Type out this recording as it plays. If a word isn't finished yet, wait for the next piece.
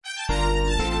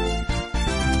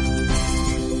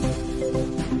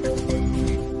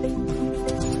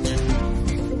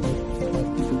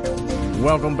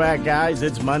Welcome back, guys.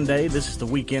 It's Monday. This is the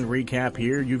weekend recap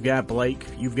here. You've got Blake,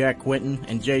 you've got Quentin,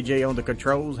 and JJ on the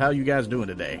controls. How you guys doing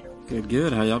today?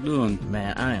 Good. How y'all doing?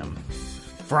 Man, I am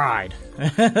fried.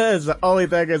 That's the only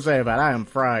thing I can say about it. I am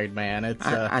fried, man. It's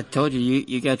I told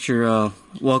you got your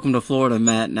welcome to Florida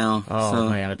mat now. Oh, so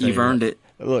man, I tell you've you earned what. it.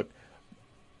 Look,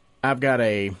 I've got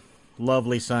a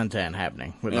lovely suntan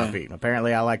happening with my feet.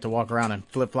 Apparently, I like to walk around in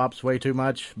flip-flops way too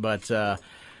much, but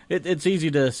it's easy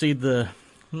to see the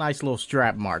nice little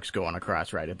strap marks going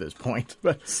across right at this point.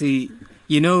 But See,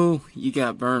 you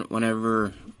got burnt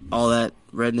whenever all that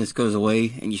redness goes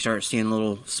away and you start seeing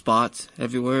little spots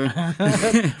everywhere. I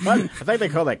think they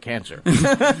call that cancer.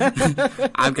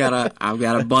 I've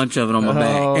got a bunch of it on my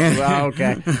back. Oh, well,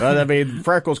 okay. Well, I mean,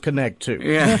 freckles connect too.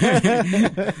 Yeah.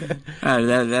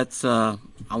 That's I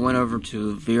went over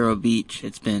to Vero Beach.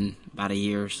 It's been about a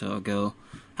year or so ago.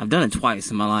 I've done it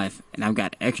twice in my life, and I've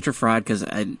got extra fried because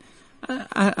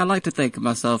I like to think of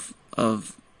myself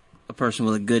of a person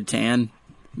with a good tan,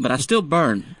 but I still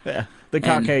burn. Yeah, the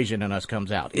Caucasian in us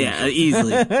comes out. Yeah,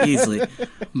 easily.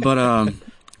 But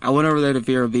I went over there to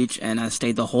Vero Beach, and I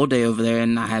stayed the whole day over there,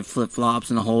 and I had flip-flops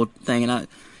and the whole thing, and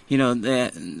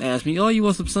they asked me, "Oh, you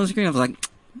want some sunscreen?" I was like,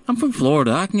 "I'm from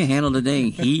Florida. I can handle the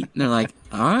dang heat." And they're like,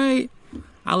 "All right."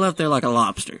 I left there like a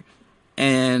lobster.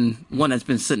 And one that's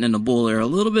been sitting in the bowl there a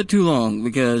little bit too long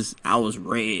because I was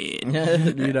red.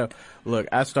 Look,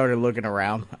 I started looking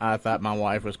around. I thought my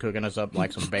wife was cooking us up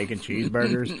like some bacon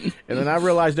cheeseburgers. And then I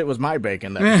realized it was my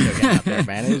bacon that was cooking out there,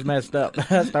 man. It was messed up.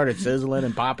 I started sizzling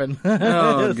and popping.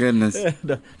 Oh, goodness.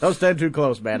 Don't stand too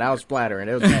close, man. I was splattering.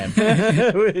 It was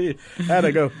bad. We had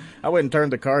to go. I went and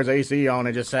turned the car's AC on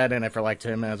and just sat in it for like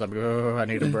 10 minutes. I'm like, oh, I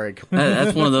need a break.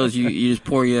 That's one of those you just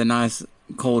pour you a nice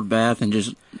cold bath and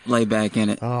just lay back in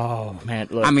it. Oh, man.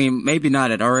 Look. I mean, maybe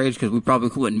not at our age because we probably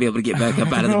wouldn't be able to get back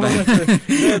up out of the bath.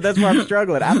 Yeah, that's why I'm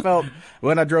struggling. I felt,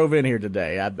 when I drove in here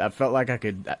today, I felt like I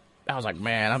was like,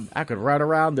 man, I could run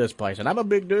around this place. And I'm a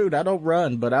big dude. I don't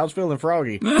run, but I was feeling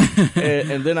froggy.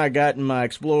 and then I got in my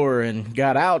Explorer and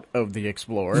got out of the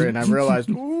Explorer, and I realized,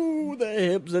 ooh, the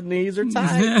hips and knees are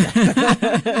tight.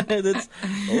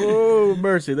 Oh,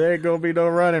 mercy. There ain't going to be no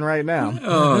running right now.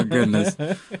 Oh, goodness.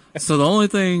 So the only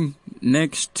thing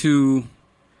next to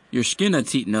your skin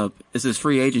that's heating up is this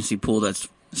free agency pool that's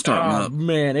starting up.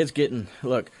 Man, it's getting,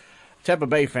 look, Tampa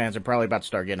Bay fans are probably about to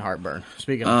start getting heartburn.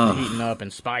 Speaking of heating up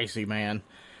and spicy, man,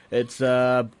 it's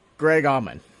Greg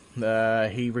Auman.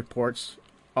 He reports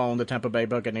on the Tampa Bay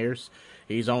Buccaneers.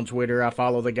 He's on Twitter. I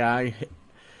follow the guy.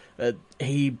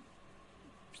 He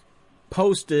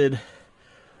posted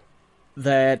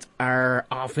that our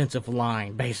offensive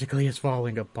line basically is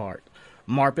falling apart.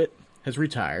 Marpet has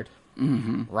retired.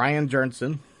 Mm-hmm. Ryan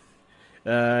Jensen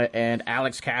and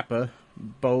Alex Kappa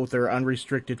both are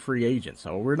unrestricted free agents.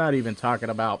 So we're not even talking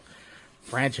about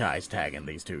franchise tagging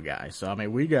these two guys. So, I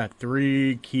mean, we got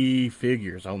three key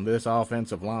figures on this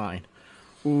offensive line.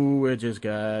 Ooh, it just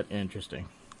got interesting.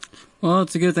 Well,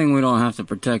 it's a good thing we don't have to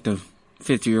protect a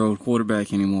 50-year-old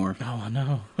quarterback anymore. Oh, I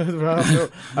know.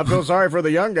 I feel sorry for the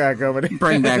young guy coming in.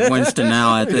 Bring back Winston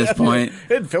now at this point. It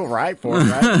didn't feel right for him,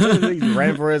 right? He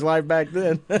ran for his life back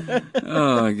then.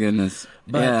 Oh, goodness.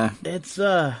 But yeah. It's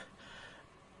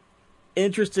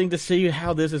interesting to see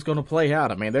how this is going to play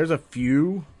out. I mean, there's a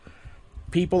few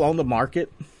people on the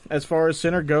market as far as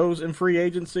center goes in free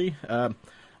agency.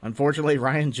 Unfortunately,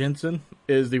 Ryan Jensen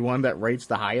is the one that rates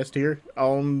the highest here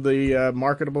on the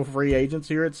marketable free agents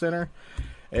here at center.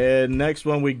 And next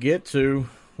one we get to,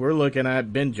 we're looking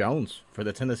at Ben Jones for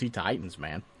the Tennessee Titans,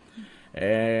 man.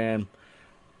 And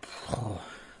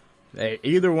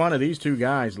either one of these two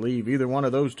guys leave either one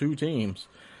of those two teams,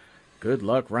 good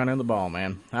luck running the ball,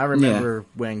 man. I remember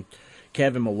when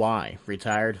Kevin Mawai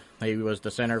retired. He was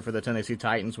the center for the Tennessee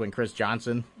Titans when Chris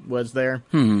Johnson was there.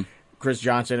 Mm-hmm. Chris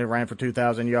Johnson had ran for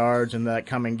 2,000 yards, and that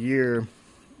coming year,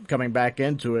 coming back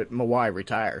into it, Mawai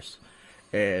retires.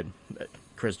 And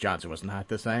Chris Johnson was not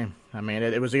the same. I mean,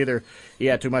 it was either he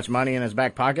had too much money in his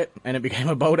back pocket, and it became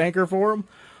a boat anchor for him,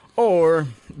 or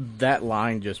that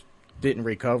line just didn't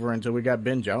recover until we got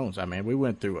Ben Jones. I mean, we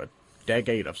went through a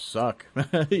decade of suck.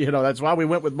 That's why we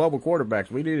went with mobile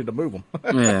quarterbacks. We needed to move them.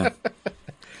 Yeah.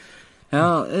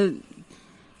 Well,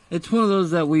 it's one of those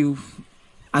that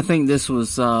I think this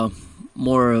was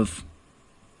more of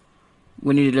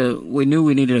we knew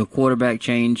we needed a quarterback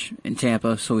change in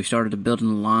Tampa, so we started building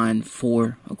the line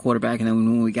for a quarterback, and then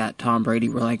when we got Tom Brady,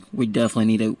 we're like, we definitely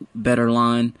need a better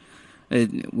line.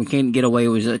 We can't get away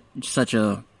with such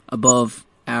a above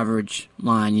average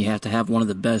line. You have to have one of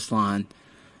the best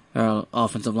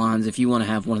offensive lines if you want to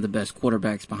have one of the best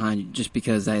quarterbacks behind you, just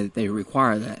because they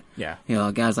require that. Yeah.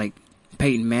 Guys like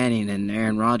Peyton Manning and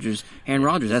Aaron Rodgers. Aaron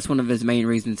Rodgers, that's one of his main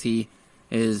reasons he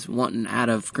is wanting out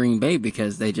of Green Bay,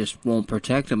 because they just won't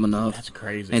protect him enough. That's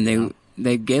crazy. And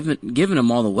they've given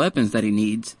him all the weapons that he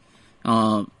needs,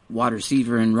 wide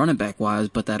receiver and running back wise,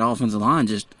 but that offensive line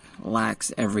just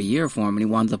lacks every year for him, and he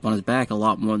winds up on his back a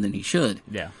lot more than he should.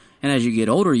 Yeah. And as you get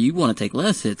older, you want to take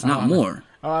less hits, not more.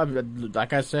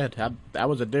 Like I said, I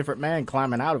was a different man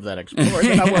climbing out of that Explorer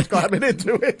than I was climbing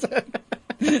into it.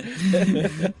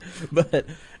 But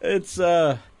it's,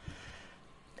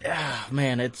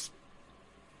 man, it's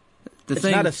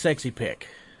not a sexy pick.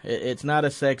 It's not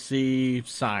a sexy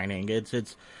signing.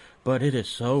 But it is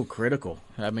so critical.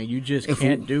 I mean, you just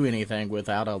can't do anything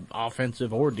without an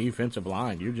offensive or defensive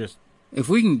line. If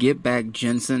we can get back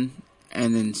Jensen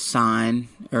and then sign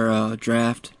or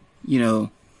draft,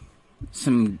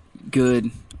 some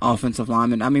good offensive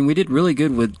linemen. I mean, we did really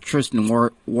good with Tristan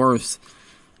Wirfs,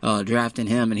 drafting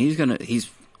him, and he's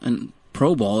a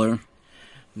Pro Bowler.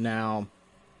 Now,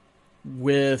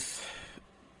 with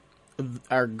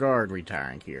our guard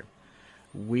retiring here,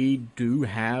 we do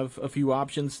have a few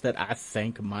options that I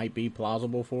think might be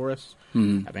plausible for us.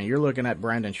 Mm-hmm. I mean, you're looking at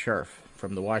Brandon Scherf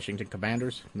from the Washington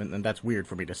Commanders, and that's weird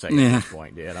for me to say at this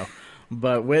point,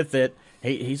 But with it,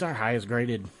 he's our highest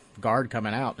graded guard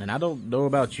coming out, and I don't know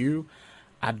about you,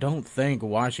 I don't think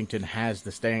Washington has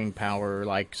the staying power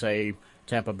like, say,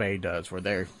 Tampa Bay does,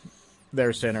 where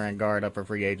their center and guard up for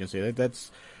free agency.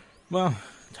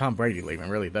 Tom Brady leaving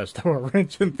really does throw a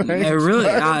wrench in things.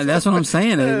 That's what I'm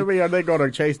saying. I mean, are they going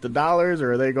to chase the dollars,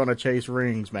 or are they going to chase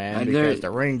rings, man? Because the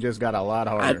ring just got a lot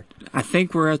harder. I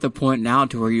think we're at the point now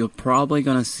to where you're probably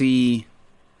going to see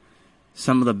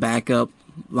some of the backup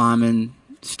linemen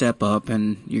step up,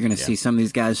 and you're going to see some of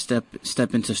these guys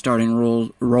step into starting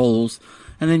roles,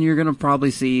 and then you're going to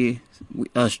probably see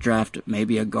us draft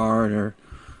maybe a guard or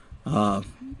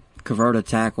convert a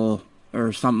tackle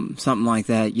or something like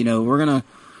that. We're gonna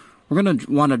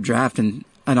want to draft an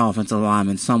offensive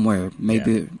lineman somewhere,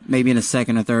 maybe in a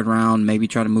second or third round, maybe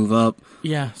try to move up.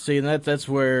 Yeah, see, that's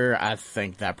where I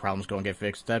think that problem's going to get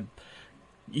fixed. That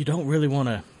you don't really want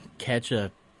to catch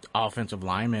a offensive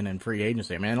lineman in free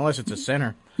agency, man, unless it's a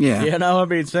center. Yeah.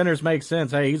 Centers make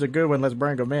sense. Hey, he's a good one. Let's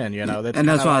bring him in.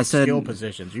 That's why I said skill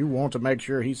positions. You want to make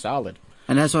sure he's solid.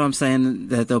 And that's what I'm saying,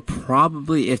 that they'll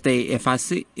probably, if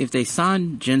they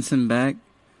sign Jensen back,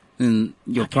 then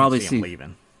you'll probably see him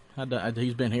leaving.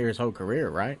 He's been here his whole career,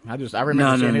 right? I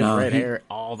remember seeing his red hair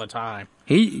all the time.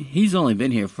 He's only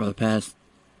been here for the past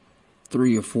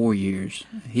 3 or 4 years.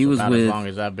 He was about as long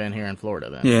as I've been here in Florida.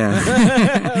 Then, yeah,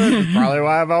 probably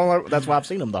why that's why I've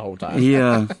seen him the whole time.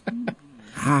 Yeah,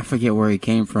 I forget where he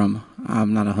came from.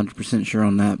 I'm not 100% sure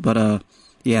on that, but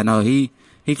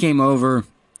he came over,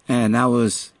 and that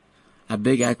was a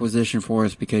big acquisition for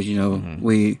us because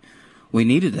we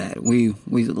needed that. We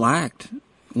lacked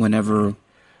whenever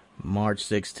March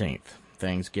 16th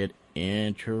things get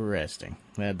interesting.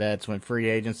 That's when free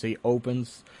agency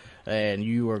opens, and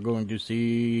you are going to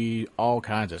see all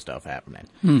kinds of stuff happening.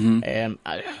 Mm-hmm. And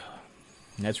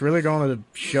that's really going to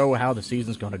show how the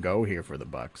season's going to go here for the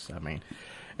Bucks. I mean,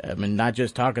 not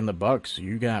just talking the Bucks.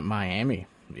 You got Miami.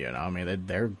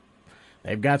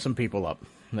 They've got some people up.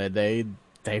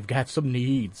 They've got some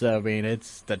needs. I mean,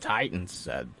 it's the Titans.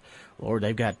 Lord,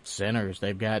 they've got centers,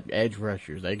 they've got edge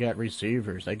rushers, they got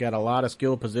receivers, they got a lot of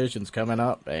skill positions coming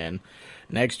up, and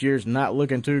next year's not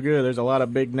looking too good. There's a lot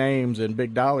of big names and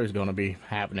big dollars going to be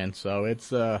happening, so it's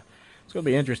going to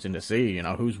be interesting to see,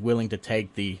 who's willing to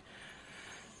take the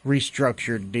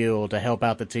restructured deal to help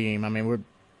out the team. I mean,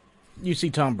 you see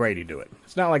Tom Brady do it.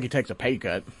 It's not like he takes a pay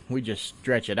cut. We just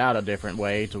stretch it out a different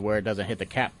way to where it doesn't hit the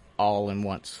cap all in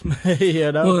once.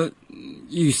 Well,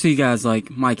 you see guys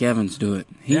like Mike Evans do it.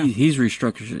 He's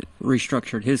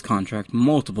restructured his contract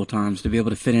multiple times to be able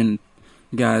to fit in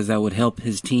guys that would help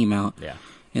his team out. Yeah.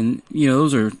 And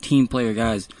those are team player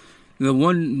guys. The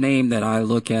one name that I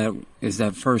look at is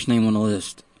that first name on the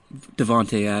list,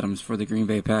 Devontae Adams for the Green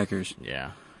Bay Packers.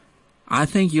 Yeah. I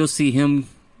think you'll see him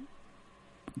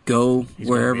go He's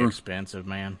wherever. Gonna be expensive,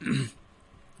 man.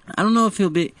 I don't know if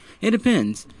he'll be. It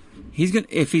depends.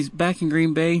 If he's back in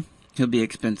Green Bay, he'll be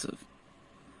expensive.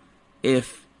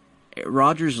 If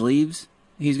Rodgers leaves,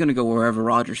 he's gonna go wherever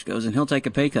Rodgers goes, and he'll take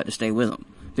a pay cut to stay with him.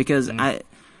 Because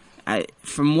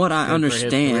from what I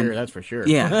understand, for his career, that's for sure.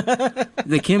 Yeah,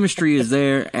 the chemistry is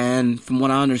there, and from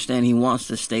what I understand, he wants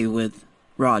to stay with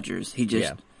Rodgers.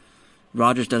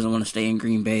 Rodgers doesn't want to stay in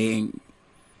Green Bay.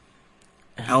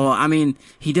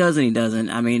 He does and he doesn't.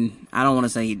 I mean, I don't want to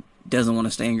say he doesn't want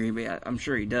to stay in Green Bay. I'm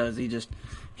sure he does.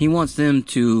 He wants them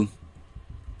to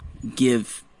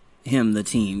give him the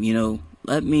team.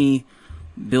 Let me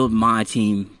build my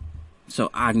team so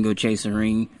I can go chase a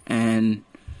ring, and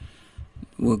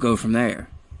we'll go from there.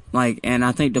 And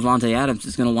I think Davante Adams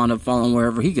is going to wind up falling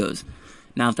wherever he goes.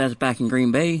 Now, if that's back in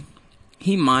Green Bay,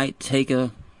 he might take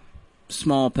a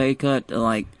small pay cut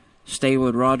to stay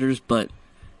with Rodgers, but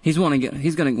he's going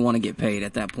to want to get paid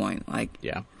at that point.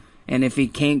 Yeah. And if he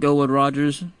can't go with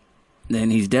Rodgers, then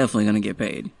he's definitely going to get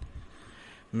paid.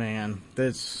 Man,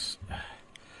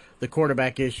 the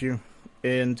quarterback issue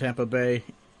in Tampa Bay.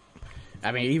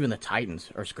 I mean, even the Titans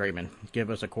are screaming, "Give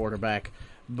us a quarterback."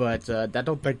 But I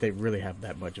don't think they really have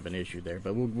that much of an issue there.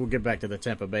 But we'll get back to the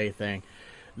Tampa Bay thing.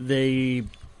 I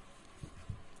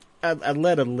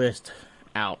let a list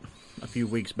out a few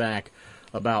weeks back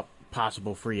about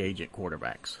possible free agent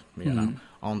quarterbacks. You know,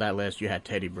 on that list you had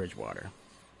Teddy Bridgewater,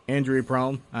 injury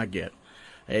prone. I get.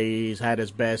 He's had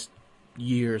his best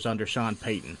years under Sean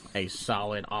Payton, a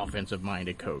solid offensive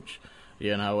minded coach.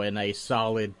 You know, and a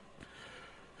solid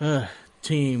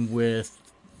team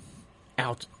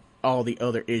without all the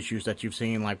other issues that you've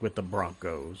seen, like with the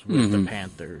Broncos, with the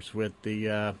Panthers, with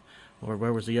the or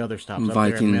where was the other stops up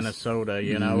Vikings. there in Minnesota,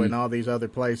 you know, and all these other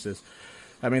places.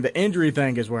 I mean, the injury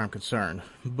thing is where I'm concerned,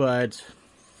 but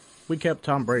we kept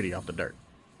Tom Brady off the dirt.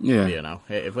 Yeah. You know,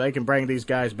 if they can bring these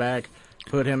guys back,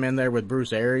 put him in there with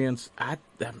Bruce Arians,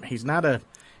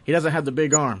 he doesn't have the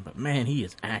big arm, but man, he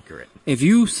is accurate. If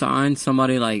you sign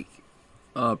somebody like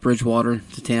Bridgewater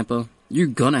to Tampa, you're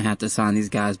going to have to sign these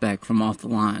guys back from off the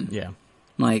line. Yeah.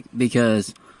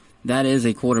 Because that is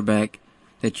a quarterback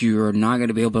that you are not going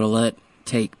to be able to let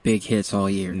take big hits all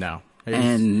year. No.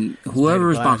 And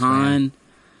whoever's behind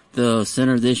the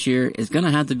center this year is going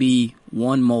to have to be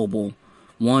one mobile,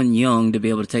 one young to be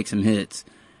able to take some hits.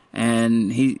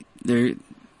 And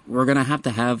we're going to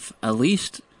have at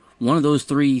least one of those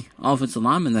three offensive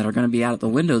linemen that are going to be out the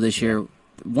window this year.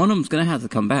 One of them's going to have to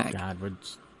come back.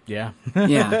 Yeah.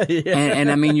 Yeah.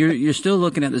 And I mean, you're still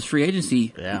looking at this free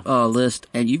agency list,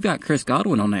 and you've got Chris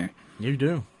Godwin on there. You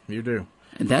do.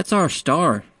 And that's our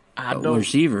star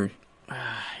receiver.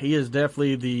 He is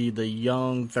definitely the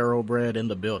young thoroughbred in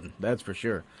the building. That's for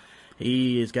sure.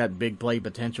 He has got big play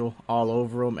potential all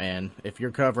over him, and if you're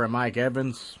covering Mike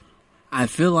Evans, I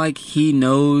feel like he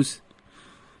knows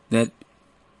that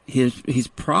he's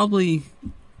probably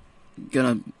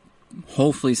gonna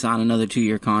hopefully sign another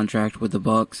 2-year contract with the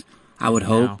Bucs. I would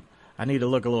hope. Now, I need to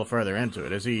look a little further into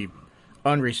it. Is he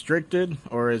unrestricted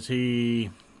or is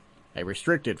he a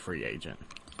restricted free agent?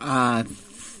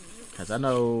 Because I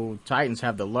know Titans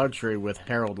have the luxury with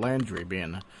Harold Landry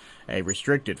being a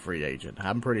restricted free agent.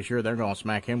 I'm pretty sure they're going to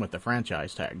smack him with the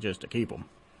franchise tag just to keep him.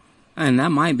 And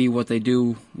that might be what they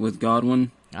do with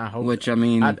Godwin. I hope. Which, I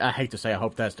mean, I hate to say I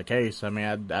hope that's the case. I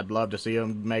mean, I'd love to see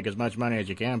him make as much money as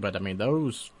you can, but I mean,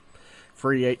 those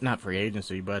not free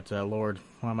agency, but Lord,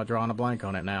 why am I drawing a blank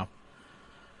on it now?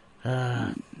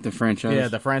 The franchise. Yeah,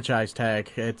 the franchise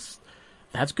tag.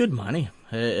 That's good money.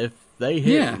 If they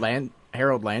hit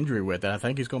Harold Landry with it, I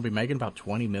think he's going to be making about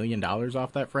 $20 million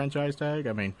off that franchise tag.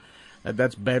 I mean,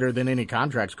 that's better than any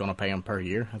contract's going to pay him per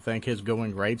year. I think his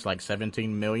going rate's like $17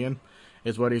 million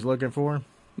is what he's looking for.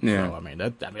 Yeah. So, I mean,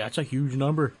 that's a huge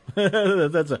number.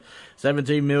 That's a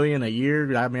 $17 million a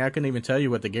year. I mean, I couldn't even tell you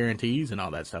what the guarantees and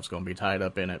all that stuff's going to be tied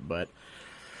up in it, but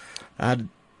I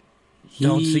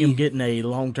don't see him getting a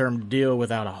long-term deal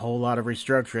without a whole lot of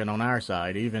restructuring on our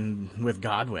side, even with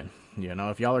Godwin. You know,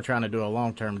 if y'all are trying to do a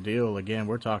long-term deal, again,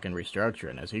 we're talking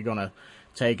restructuring. Is he going to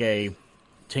take a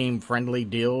team-friendly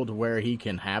deal to where he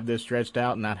can have this stretched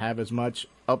out and not have as much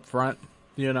up front,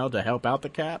 you know, to help out the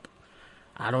cap?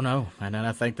 I don't know. And then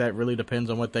I think that really depends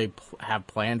on what they have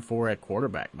planned for at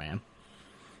quarterback, man.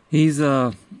 He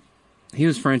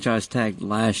was franchise tagged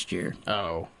last year.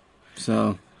 Oh.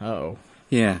 So. Oh.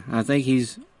 Yeah, I think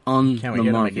he's on the market. Can we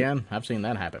get him again? I've seen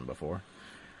that happen before.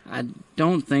 I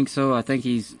don't think so. I think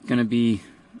he's going to be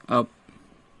up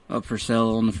for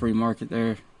sale on the free market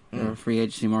there, or free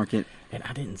agency market. And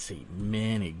I didn't see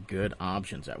many good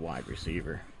options at wide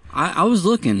receiver. I was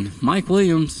looking. Mike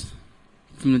Williams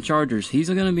from the Chargers, he's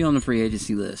going to be on the free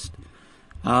agency list.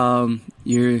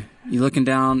 You're looking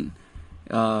down.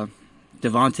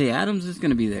 Davante Adams is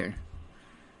going to be there.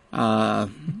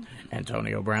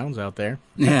 Antonio Brown's out there.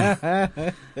 Yeah.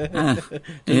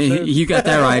 You got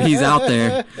that right. He's out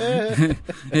there.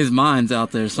 His mind's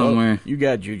out there somewhere. Well, you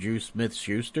got Juju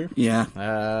Smith-Schuster.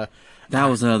 Yeah. That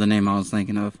was the other name I was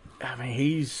thinking of. I mean,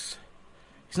 he's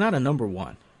not a number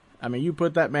one. I mean, you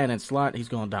put that man in slot, he's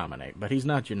going to dominate. But he's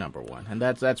not your number one. And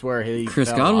that's where he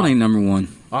Chris Godwin ain't number one.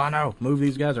 Oh, no. Move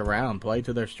these guys around. Play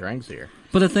to their strengths here.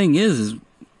 But the thing is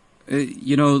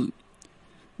you know,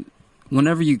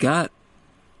 whenever you got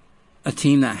a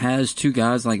team that has two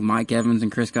guys like Mike Evans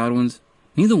and Chris Godwin,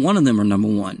 Neither one of them are number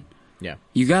one. Yeah.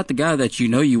 You got the guy that you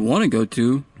know you want to go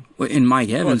to in Mike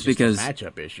Evans because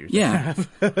matchup issues. Yeah.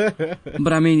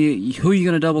 But I mean, who are you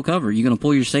going to double cover? You going to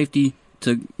pull your safety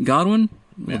to Godwin?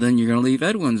 Well, then you're going to leave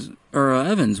Evans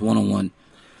 1-on-1.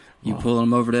 You pull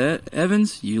him over to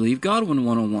Evans, you leave Godwin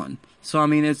 1-on-1. So I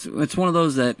mean, it's one of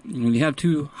those that when you have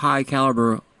two high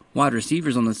caliber wide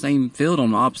receivers on the same field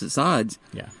on the opposite sides.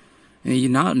 Yeah.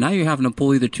 And now you're having to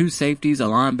pull either two safeties, a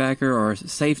linebacker, or a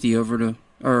safety over to,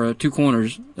 or two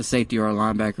corners, a safety or a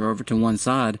linebacker over to one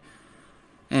side.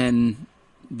 And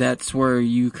that's where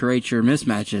you create your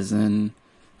mismatches, and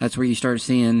that's where you start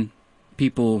seeing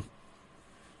people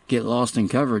get lost in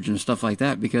coverage and stuff like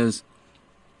that because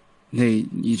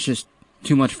it's just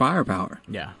too much firepower.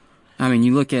 Yeah. I mean,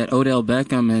 you look at Odell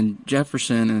Beckham and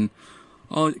Jefferson and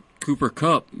Cooper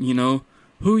Kupp,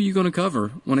 who are you going to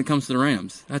cover when it comes to the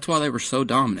Rams? That's why they were so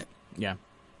dominant. Yeah.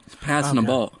 It's passing the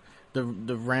ball. The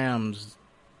Rams,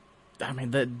 I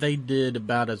mean, they did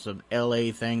about as an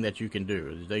LA thing that you can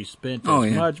do. They spent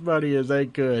as much money as they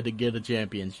could to get a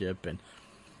championship, and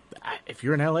if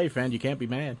you're an LA fan, you can't be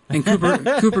mad. And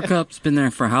Cooper Kupp's been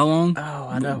there for how long? Oh,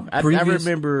 I know. I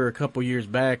remember a couple years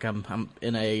back, I'm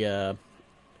in a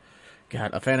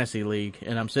fantasy league,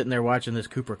 and I'm sitting there watching this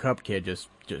Cooper Kupp kid just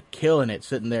killing it,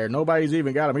 sitting there. Nobody's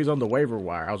even got him. He's on the waiver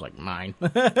wire. I was like, mine.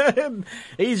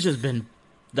 He's just been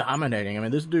dominating. I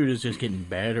mean, this dude is just getting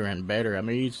better and better. I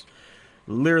mean, he's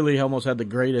literally almost had the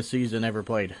greatest season ever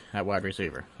played at wide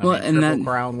receiver. Triple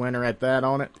Crown winner at that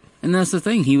on it. And that's the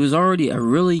thing. He was already a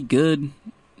really good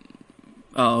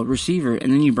receiver,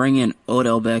 and then you bring in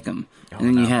Odell Beckham, and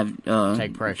then you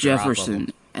have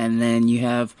Jefferson, and then you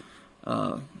have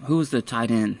who was the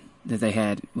tight end that they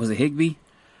had? Was it Higbee?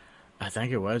 I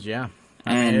think it was, yeah.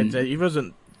 He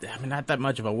wasn't, not that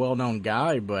much of a well-known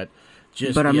guy, but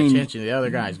attention the other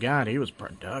guys got, he was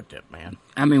productive, man.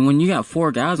 I mean, when you got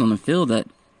four guys on the field that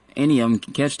any of them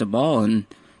can catch the ball and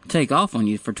take off on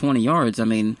you for 20 yards, I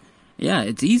mean, yeah,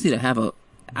 it's easy to have a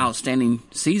outstanding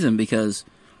season because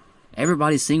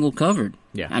everybody's single covered.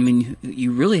 Yeah. I mean,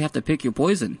 you really have to pick your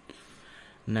poison.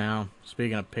 Now,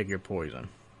 speaking of pick your poison,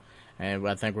 and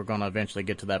I think we're going to eventually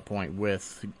get to that point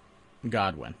with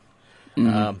Godwin.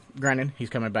 Mm-hmm. Granted, he's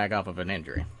coming back off of an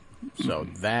injury, so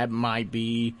that might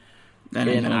be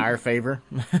in our favor.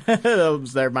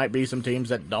 There might be some teams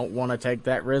that don't want to take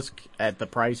that risk at the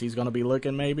price he's going to be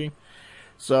looking, maybe.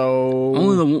 So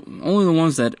only the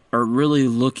ones that are really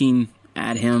looking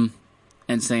at him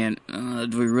and saying,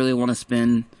 "Do we really want to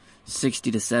spend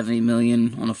 $60 to $70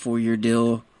 million on a 4-year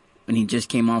deal?" When he just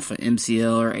came off an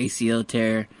MCL or ACL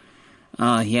tear,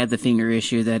 he had the finger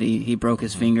issue that he broke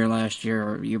his finger last year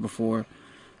or year before.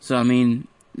 So I mean,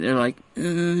 they're like,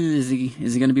 "Is he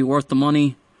going to be worth the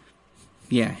money?"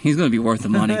 Yeah, he's going to be worth the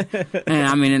money. And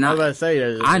I mean, I was about to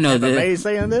say, I know that. Are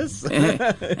saying this?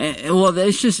 Well,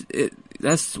 it's just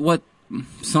that's what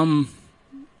some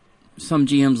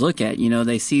GMs look at.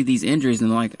 They see these injuries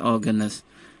and they're like, "Oh goodness."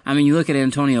 I mean, you look at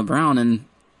Antonio Brown, and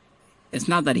it's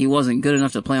not that he wasn't good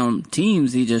enough to play on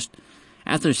teams. He just,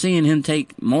 after seeing him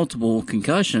take multiple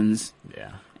concussions,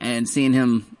 and seeing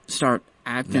him start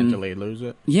acting mentally lose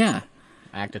it,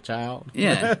 act a child.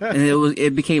 Yeah. And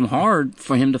it became hard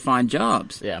for him to find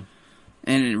jobs. Yeah.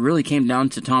 And it really came down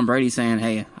to Tom Brady saying,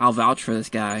 "Hey, I'll vouch for this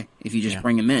guy if you just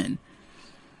bring him in."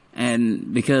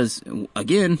 And because,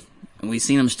 again, we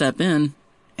seen him step in,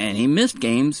 and he missed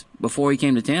games before he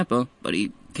came to Tampa, but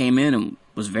he came in and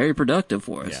was very productive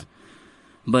for us. Yeah.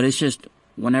 But it's just,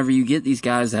 whenever you get these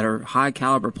guys that are high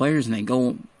caliber players and they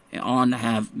go on to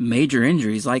have major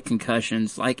injuries like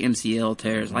concussions, like MCL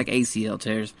tears, like ACL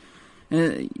tears,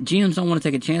 GMs don't want to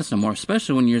take a chance no more,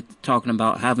 especially when you're talking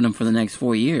about having them for the next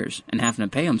 4 years and having to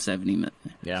pay them $70 million.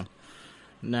 Yeah.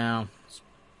 Now,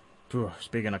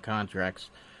 speaking of contracts,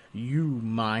 you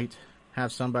might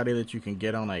have somebody that you can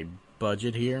get on a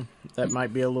budget here that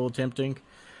might be a little tempting.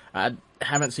 I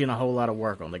haven't seen a whole lot of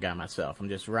work on the guy myself. I'm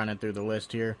just running through the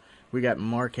list here. We got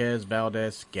Marquez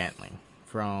Valdes-Scantling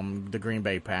from the Green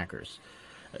Bay Packers.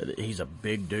 He's a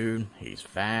big dude. He's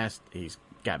fast. He's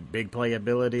got big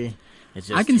playability. It's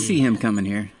just, I can see him coming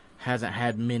here. Hasn't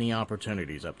had many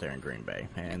opportunities up there in Green Bay.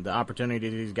 And the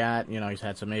opportunities he's got, he's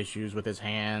had some issues with his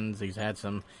hands. He's had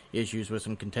some issues with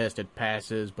some contested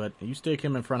passes. But you stick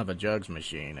him in front of a jugs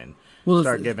machine and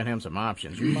start giving him some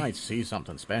options, you might see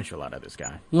something special out of this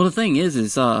guy. Well, the thing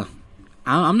is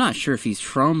I'm not sure if he's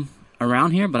from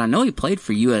around here, but I know he played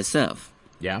for USF.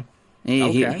 Yeah.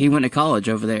 He went to college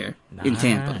over there in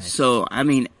Tampa. So, I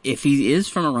mean, if he is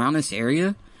from around this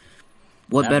area,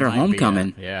 what better might be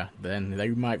homecoming? yeah, then they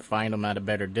might find him at a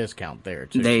better discount there,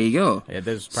 too. There you go. Yeah,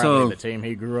 this is probably the team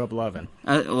he grew up loving.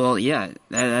 Well, yeah,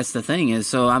 that's the thing is,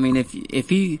 so, I mean, if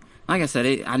he, like I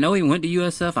said, I know he went to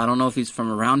USF. I don't know if he's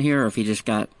from around here or if he just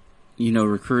got,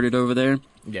 recruited over there.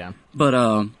 Yeah.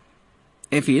 But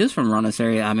if he is from around this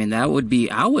area, I mean, I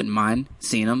wouldn't mind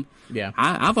seeing him. Yeah.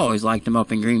 I've always liked him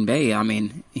up in Green Bay. I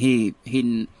mean, he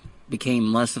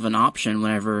became less of an option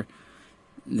whenever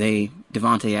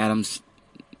Devontae Adams,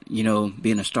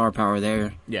 being a star power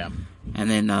there. Yeah. And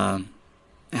then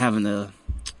having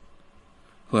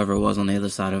whoever it was on the other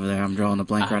side over there. I'm drawing a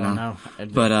blank right now.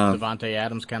 But Devontae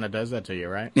Adams kind of does that to you,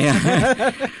 right?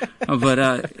 Yeah.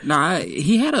 But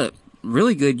he had a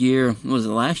really good year. Was it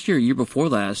last year, year before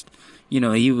last?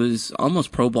 He was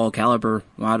almost Pro Bowl caliber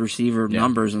wide receiver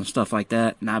numbers and stuff like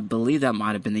that. And I believe that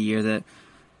might have been the year that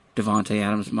Devontae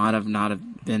Adams might have not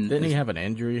have been. Didn't he have an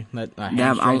injury?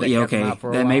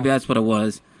 Okay. Maybe that's what it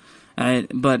was.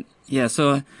 But yeah,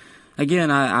 so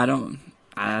again,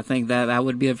 I think that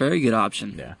would be a very good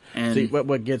option. Yeah. And see,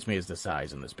 what gets me is the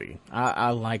size in this league.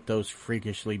 I like those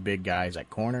freakishly big guys at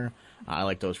corner. I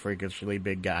like those freakishly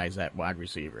big guys at wide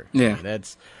receiver. Yeah. I mean,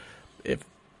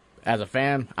 as a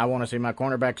fan, I want to see my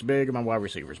cornerbacks big and my wide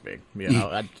receivers big.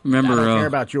 I don't care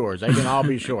about yours. They can all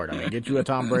be short. I mean, get you a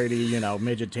Tom Brady,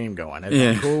 midget team going.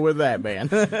 I'm cool with that, man.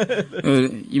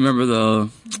 You remember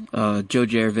the Joe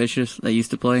Jaravicius that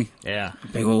used to play? Yeah.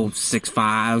 Big old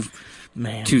 6'5",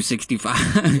 man, 265.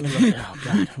 Oh,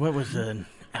 God. What was the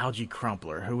Algie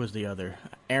Crumpler? Who was the other?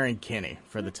 Aaron Kinney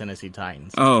for the Tennessee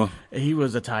Titans. Oh. He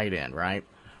was a tight end, right?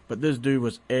 But this dude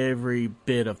was every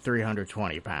bit of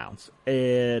 320 pounds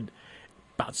and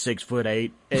about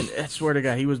 6'8". And I swear to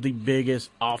God, he was the biggest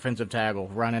offensive tackle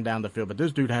running down the field. But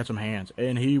this dude had some hands,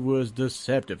 and he was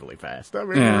deceptively fast. I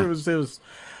mean, it was.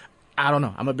 I don't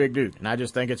know. I'm a big dude, and I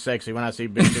just think it's sexy when I see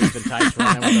big dudes in tights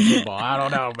running with a football. I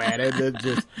don't know, man. It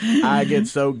just, I get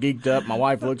so geeked up. My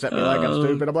wife looks at me like I'm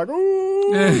stupid. I'm like,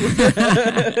 ooh.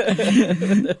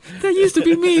 That used to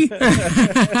be me.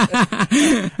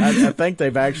 I think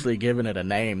they've actually given it a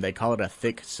name. They call it a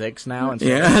thick six now.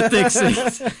 Yeah, thick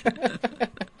six.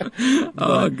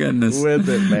 Oh, goodness. With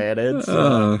it, man. It's,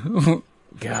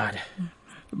 God.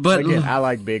 But again, I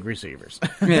like big receivers.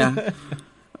 Yeah.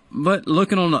 But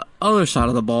looking on the other side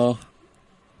of the ball,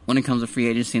 when it comes to free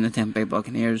agency in the Tampa Bay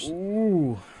Buccaneers,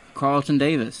 ooh, Carlton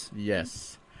Davis.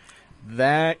 Yes.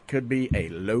 That could be a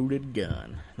loaded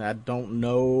gun. I don't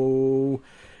know.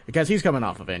 Because he's coming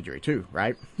off of injury, too,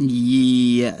 right?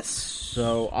 Yes.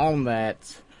 So, on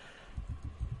that,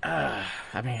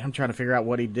 I'm trying to figure out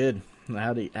what he did.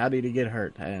 How did he get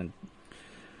hurt? And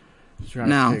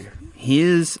now, he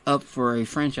is up for a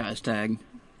franchise tag.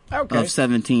 Okay. Of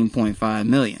 $17.5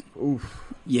 million. Oof.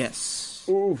 Yes.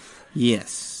 Oof.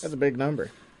 Yes. That's a big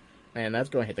number. Man, that's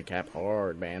going to hit the cap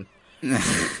hard, man.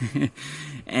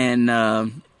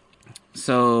 And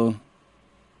so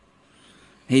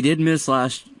he did miss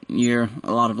last year,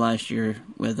 a lot of last year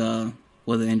with the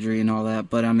injury and all that.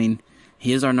 But I mean,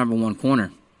 he is our number one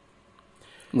corner.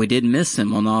 We did miss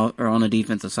him on the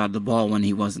defensive side of the ball when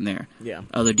he wasn't there. Yeah.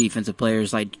 Other defensive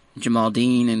players like Jamel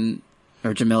Dean and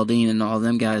all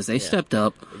them guys, they stepped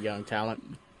up. The young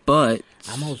talent. But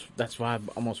that's why I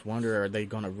almost wonder, are they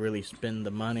going to really spend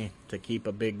the money to keep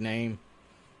a big name,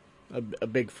 a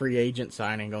big free agent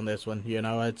signing on this one?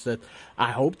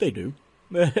 I hope they do.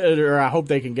 Or I hope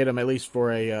they can get him at least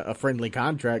for a friendly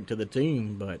contract to the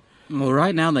team. But well,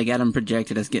 right now they got him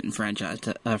projected as getting franchise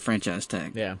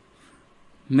tag. Yeah.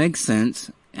 Makes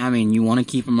sense. I mean, you want to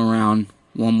keep him around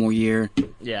one more year.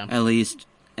 Yeah. At least.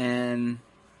 And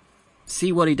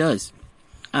see what he does.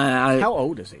 How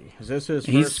old is he? Is this his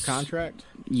first contract?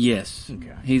 Yes.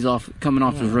 Okay. He's coming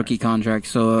off his rookie contract,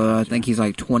 so I think he's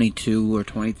like 22 or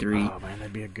 23. Oh man,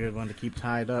 that'd be a good one to keep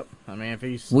tied up. I mean, if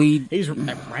he's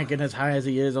ranking as high as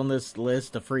he is on this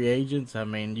list of free agents, I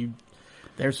mean,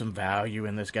 there's some value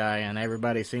in this guy, and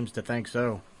everybody seems to think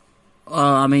so.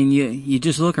 I mean, you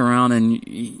just look around and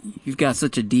you've got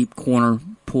such a deep corner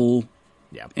pool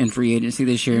in free agency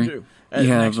this year. You do. The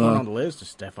next one on the list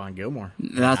is Stephon Gilmore.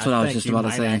 That's what I was just about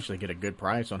to say. You might actually get a good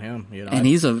price on him. And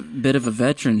he's a bit of a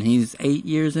veteran. He's 8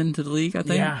 years into the league, I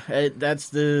think. Yeah, that's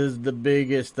the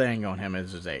biggest thing on him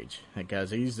is his age, because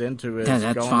he's into his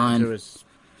into his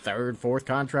third, fourth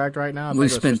contract right now. We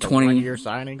spent 20 1-year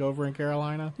signing over in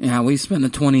Carolina. Yeah, we spent a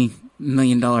 $20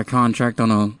 million contract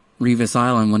on a Revis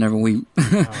Island whenever we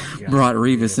brought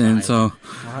Revis in. Island. So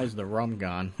why is the rum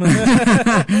gone?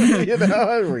 Revis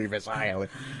Island.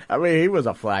 I mean, he was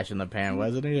a flash in the pan,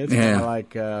 wasn't he? It's kind of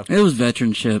like it was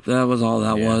veteranship. That was all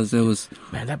that was. It was,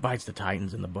 man, that bites the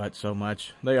Titans in the butt so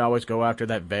much. They always go after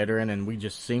that veteran, and we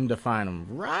just seem to find them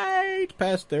right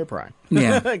past their prime.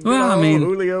 Yeah. Well, I mean,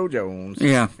 Julio Jones.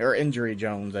 Yeah. Or Injury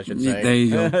Jones, I should say. There you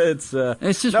go. It's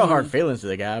just no hard feelings to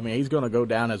the guy. I mean, he's going to go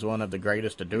down as one of the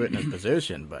greatest to do it in his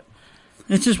position, but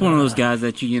it's just one of those guys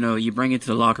that you bring into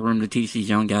the locker room to teach these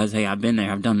young guys, hey, I've been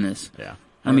there, I've done this. Yeah.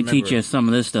 Let me teach you some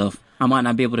of this stuff. I might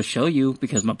not be able to show you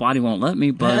because my body won't let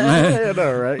me, but I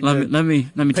know, right? let me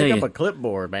tell you. Pick up a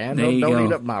clipboard, man. Don't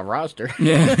eat up my roster.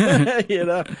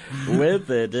 Yeah. With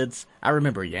it, I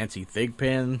remember Yancey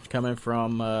Thigpen coming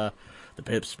from the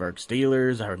Pittsburgh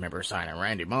Steelers. I remember signing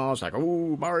Randy Moss. Like,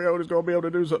 oh, Mariota's going to be able to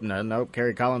do something. No, nope.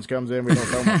 Kerry Collins comes in. We don't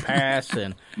throw him a pass.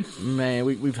 And, man,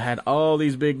 we've had all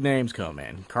these big names come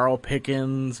in. Carl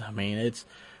Pickens. I mean,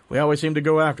 we always seem to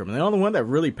go after him. And the only one that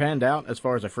really panned out as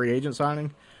far as a free agent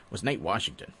signing was Nate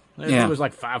Washington. He was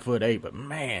like 5'8", but,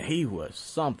 man, he was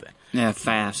something. Yeah,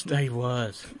 fast. He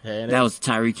was. And that was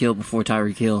Tyreek Hill before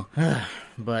Tyreek Hill.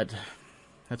 But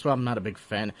that's why I'm not a big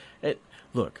fan.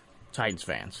 Look, Titans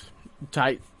fans.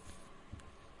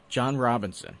 John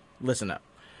Robinson, listen up.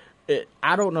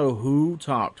 I don't know who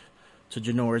talked to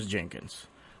Janoris Jenkins,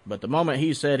 but the moment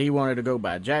he said he wanted to go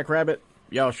by Jackrabbit,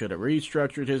 y'all should have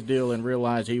restructured his deal and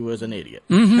realized he was an idiot.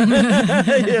 Who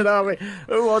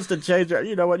wants to change that?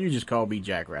 You know what? You just call me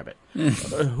Jackrabbit.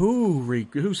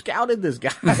 Who scouted this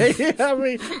guy? I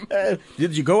mean,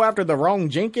 did you go after the wrong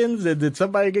Jenkins? Did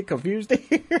somebody get confused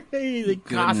here?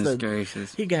 Goodness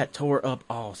gracious. He got tore up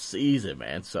all season,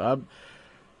 man. So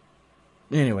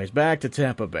anyways, back to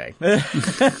Tampa Bay.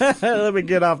 Let me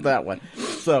get off that one.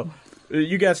 So,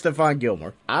 you got Stephon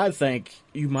Gilmore. I think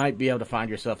you might be able to find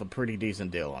yourself a pretty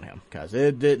decent deal on him because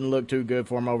it didn't look too good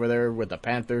for him over there with the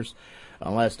Panthers.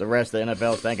 Unless the rest of the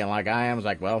NFL is thinking like I am. It's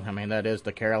like, well, I mean, that is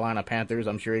the Carolina Panthers.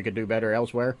 I'm sure he could do better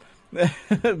elsewhere.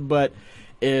 But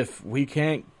if we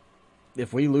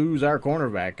lose our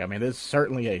cornerback, I mean, this is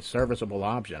certainly a serviceable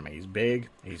option. I mean, he's big,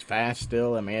 he's fast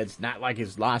still. I mean, it's not like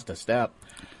he's lost a step.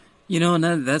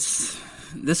 And this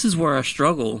is where I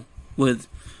struggle with,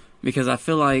 because I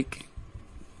feel like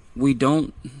we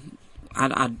don't.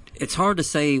 It's hard to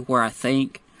say where I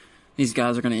think these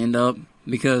guys are going to end up,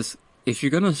 because if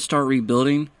you're going to start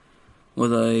rebuilding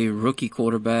with a rookie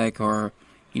quarterback or,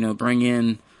 bring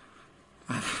in,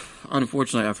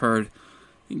 unfortunately, I've heard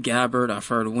Gabbert, I've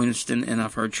heard Winston, and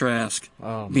I've heard Trask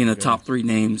being the top three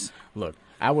names. Look,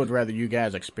 I would rather you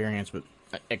guys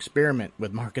experiment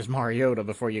with Marcus Mariota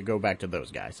before you go back to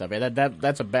those guys. I mean,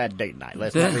 that's a bad date night.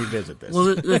 Let's not revisit this.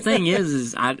 Well, the thing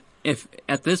is if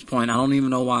at this point I don't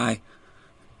even know why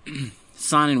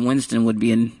signing Winston would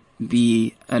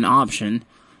be an option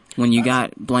when you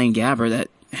got Blaine Gabbert that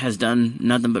has done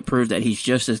nothing but prove that he's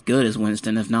just as good as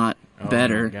Winston, if not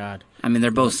better. Oh, my God. I mean,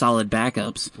 they're both solid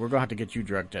backups. We're going to have to get you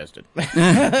drug tested. Blaine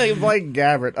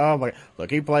Gabbert, oh my God.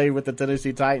 Look, he played with the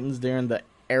Tennessee Titans during the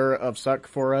era of suck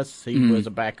for us. He was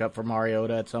a backup for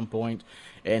Mariota at some point,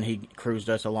 and he cruised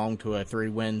us along to a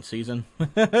 3-win season.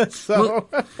 Well,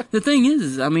 the thing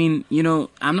is, I mean,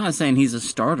 I'm not saying he's a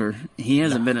starter. He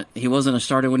hasn't he wasn't a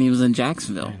starter when he was in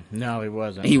Jacksonville. No, he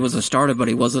wasn't. He was a starter, but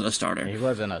he wasn't a starter. He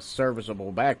wasn't a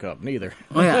serviceable backup neither.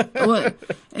 Oh yeah,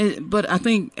 but I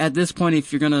think at this point,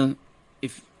 if you're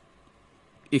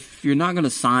not gonna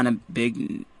sign a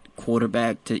big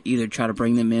quarterback to either try to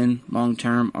bring them in long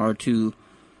term or to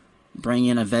bring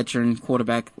in a veteran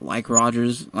quarterback like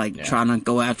Rodgers, trying to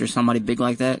go after somebody big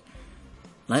like that,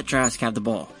 let Trask have the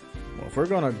ball. Well, if we're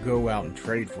going to go out and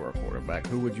trade for a quarterback,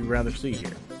 who would you rather see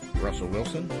here? Russell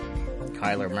Wilson?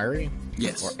 Kyler Murray?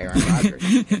 Yes. Or Aaron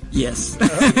Rodgers? Yes.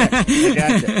 Okay,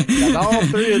 gotcha. Because all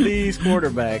three of these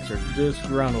quarterbacks are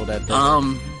disgruntled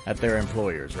at their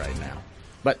employers right now.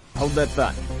 But hold that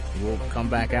thought. We'll come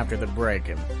back after the break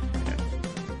and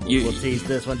we'll tease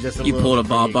this one just a little bit. You pulled a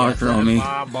Bob Barker on me.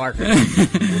 Bob Barker.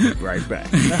 We'll be right back.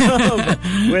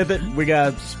 With it, we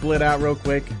got to split out real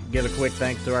quick. Give a quick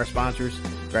thanks to our sponsors,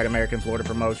 Great American Florida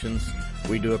Promotions.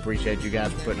 We do appreciate you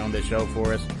guys for putting on this show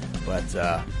for us.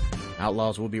 But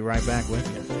Outlaws will be right back with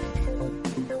you.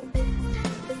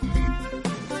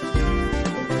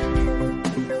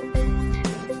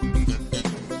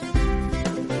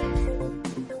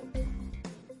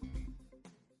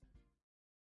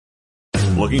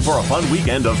 Looking for a fun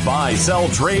weekend of buy, sell,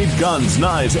 trade, guns,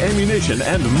 knives, ammunition,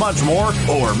 and much more?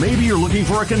 Or maybe you're looking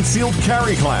for a concealed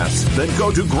carry class? Then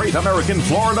go to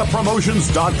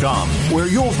GreatAmericanFloridaPromotions.com, where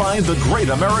you'll find the Great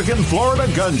American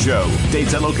Florida Gun Show.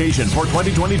 Dates and location for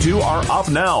 2022 are up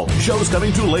now. Shows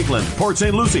coming to Lakeland, Port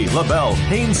St. Lucie, LaBelle,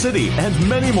 Haines City, and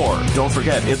many more. Don't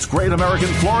forget, it's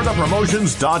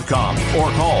GreatAmericanFloridaPromotions.com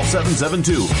or call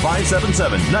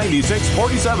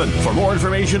 772-577-9647 for more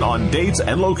information on dates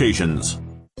and locations.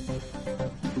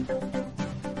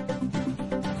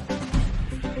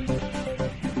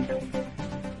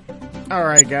 All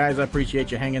right, guys, I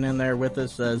appreciate you hanging in there with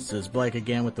us. This is Blake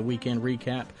again with the weekend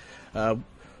recap.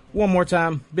 One more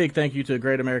time, big thank you to the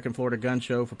Great American Florida Gun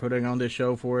Show for putting on this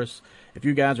show for us. If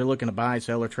you guys are looking to buy,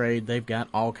 sell, or trade, they've got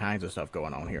all kinds of stuff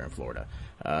going on here in Florida.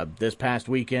 This past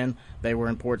weekend, they were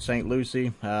in Port St.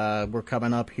 Lucie. We're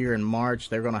coming up here in March.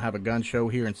 They're going to have a gun show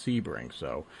here in Sebring.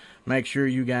 So make sure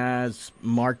you guys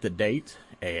mark the date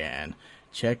and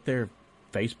check their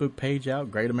Facebook page out,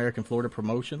 Great American Florida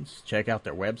Promotions. Check out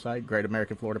their website,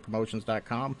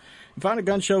 GreatAmericanFloridaPromotions.com, and find a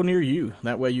gun show near you.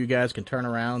 That way you guys can turn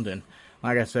around and,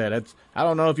 like I said, I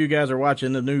don't know if you guys are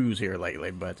watching the news here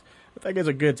lately, but I think it's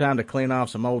a good time to clean off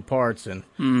some old parts and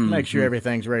make sure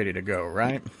everything's ready to go,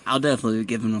 right? I'll definitely be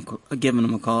giving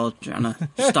them a call, trying to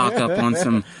stock up on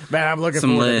some. Man, I'm looking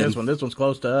forward lead. to this one. This one's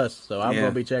close to us, so I'm going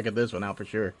to be checking this one out for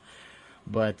sure.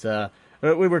 But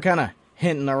we were kind of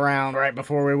hinting around right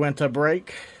before we went to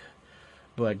break.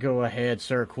 But go ahead,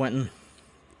 Sir Quentin.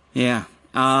 Yeah.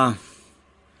 Where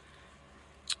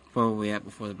were we at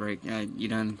before the break? You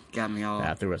done got me all.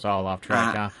 That threw us all off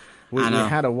track, huh? We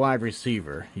had a wide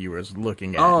receiver you was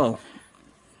looking at. Oh,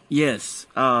 yes.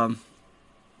 That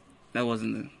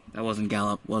wasn't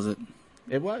Gallup, was it?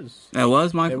 It was. It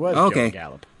was Michael? It was okay. Joey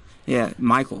Gallup. Yeah,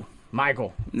 Michael.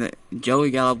 Joey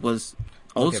Gallup was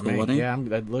old school, wasn't he? Yeah,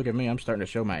 look at me. I'm starting to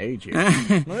show my age here.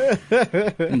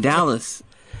 Dallas.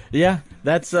 Yeah,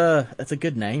 that's a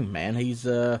good name, man. He's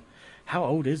how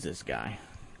old is this guy?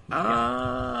 30,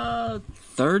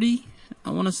 I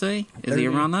want to say. Is 30? He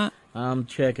around that? I'm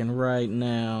checking right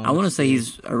now. I want to say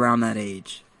he's around that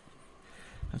age.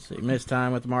 Let's see. Missed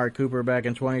time with Amari Cooper back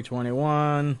in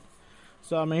 2021.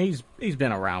 So, I mean, he's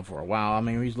been around for a while. I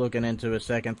mean, he's looking into his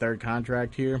second, third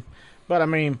contract here. But, I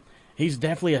mean, he's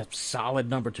definitely a solid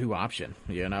number 2 option.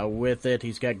 You know, with it,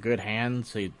 he's got good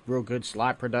hands. He's real good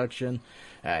slot production.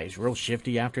 He's real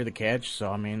shifty after the catch.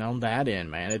 So, I mean, on that end,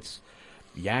 man,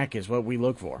 Yak is what we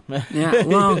look for. Yeah,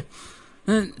 well,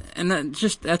 and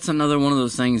that's another one of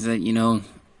those things that, you know,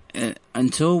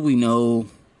 until we know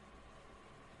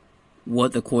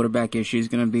what the quarterback issue is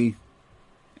going to be,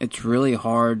 it's really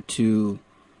hard to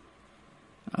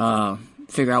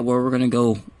figure out where we're going to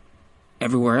go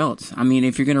everywhere else. I mean,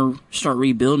 if you're going to start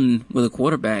rebuilding with a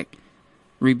quarterback,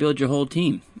 rebuild your whole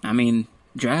team. I mean,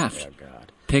 draft. Oh,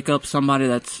 God. Pick up somebody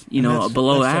that's, you know,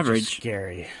 below average. Such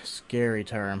a scary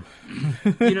term.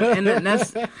 You know, and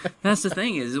that's the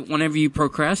thing is whenever you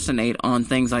procrastinate on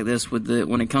things like this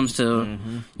when it comes to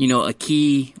you know, a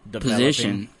key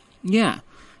position. Yeah.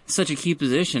 Such a key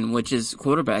position, which is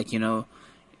quarterback, you know.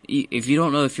 If you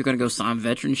don't know if you're going to go sign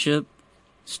veteranship,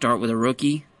 start with a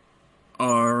rookie,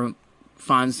 or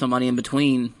find somebody in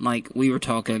between, like we were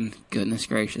talking, goodness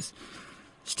gracious,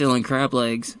 stealing crab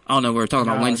legs. Oh, no, we were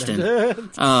talking about Winston.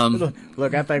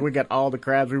 Look, I think we got all the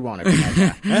crabs we wanted from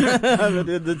that guy.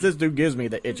 This dude gives me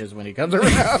the itches when he comes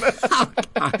around.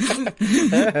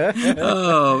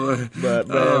 But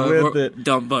with it...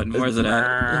 Dump button, where's it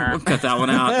at? We'll cut that one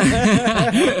out.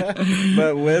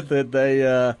 But with it,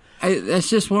 that's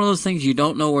just one of those things you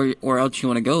don't know where else you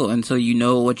want to go until you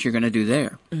know what you're going to do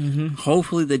there. Mm-hmm.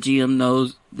 Hopefully the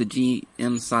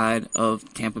GM side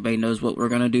of Tampa Bay knows what we're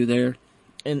going to do there.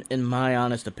 In my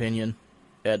honest opinion,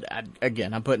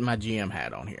 again, I'm putting my GM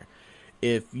hat on here.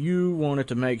 If you wanted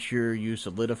to make sure you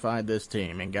solidified this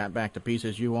team and got back the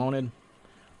pieces you wanted,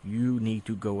 you need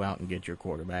to go out and get your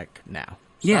quarterback now.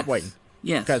 Stop waiting.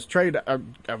 Yes. Because trade, are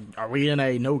we in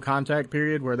a no contact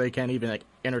period where they can't even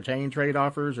entertain trade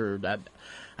offers? Or that?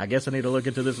 I guess I need to look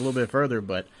into this a little bit further.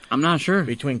 But I'm not sure.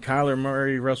 Between Kyler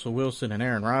Murray, Russell Wilson, and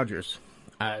Aaron Rodgers,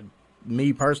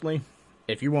 me personally,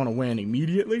 if you want to win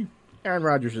immediately, Aaron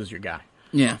Rodgers is your guy.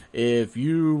 Yeah. If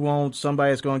you want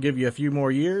somebody that's going to give you a few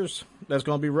more years, that's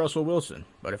going to be Russell Wilson.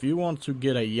 But if you want to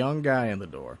get a young guy in the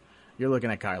door, you're looking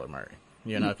at Kyler Murray.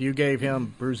 You know, if you gave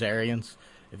him Bruce Arians,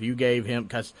 if you gave him,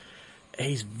 because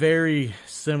he's very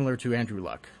similar to Andrew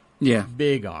Luck. Yeah.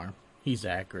 Big arm. He's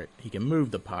accurate. He can move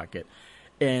the pocket.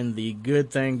 And the good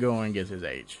thing going is his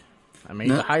age. I mean,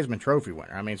 he's a Heisman Trophy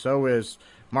winner. I mean, so is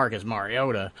Marcus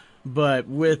Mariota. But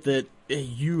with it,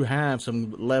 you have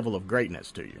some level of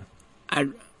greatness to you.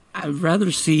 I'd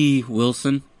rather see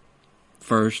Wilson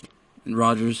first, and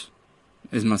Rodgers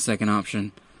is my second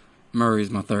option. Murray is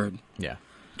my third. Yeah.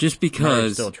 Just because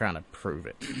Murray's still trying to prove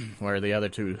it, where the other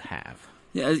two have.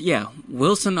 Yeah.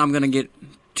 Wilson, I'm going to get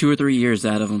 2 or 3 years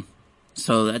out of him.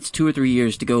 So that's 2 or 3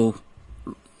 years to go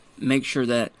make sure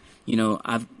that,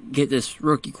 I get this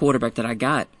rookie quarterback that I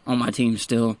got on my team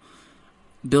still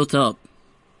built up,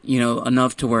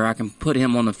 enough to where I can put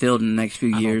him on the field in the next few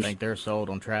years. I don't think they're sold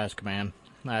on Trask, man.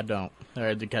 I don't.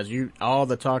 Because all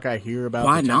the talk I hear about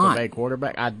Why the Tampa not? Bay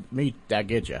quarterback, I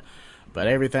get you. But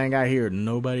everything I hear,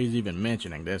 nobody's even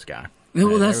mentioning this guy.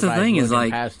 Well, that's the thing Everybody's is looking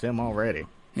like, past him already.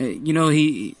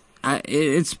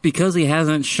 It's because he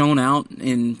hasn't shown out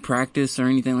in practice or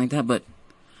anything like that, but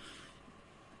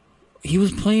he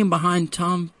was playing behind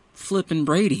Tom flipping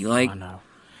Brady. Like, I know.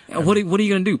 What are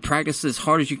you going to do? Practice as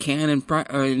hard as you can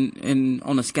in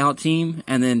on a scout team,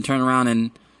 and then turn around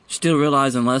and still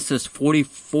realize unless this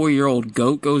 44-year-old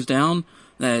GOAT goes down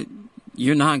that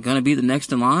you're not going to be the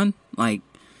next in line? Like,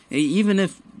 even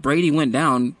if Brady went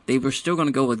down, they were still going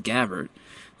to go with Gabbert.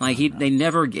 Like, they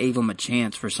never gave him a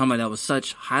chance for somebody that was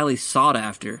such highly sought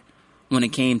after when it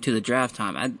came to the draft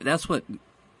time. That's what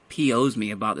POs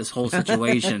me about this whole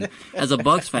situation as a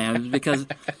Bucs fan, because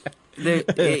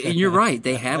and you're right,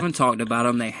 they haven't talked about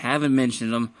him, they haven't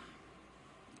mentioned him,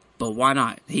 but why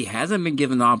not? He hasn't been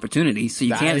given the opportunity, so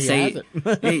you can't say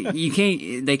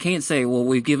they can't say, well,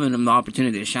 we've given him the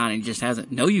opportunity to shine and he just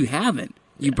hasn't. No, you haven't.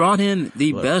 You brought in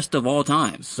the best of all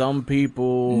time. Some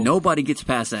people... Nobody gets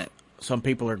past that. Some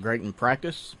people are great in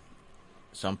practice.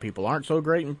 Some people aren't so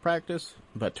great in practice,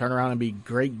 but turn around and be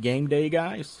great game day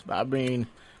guys. I mean...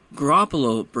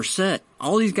 Garoppolo, Brissett,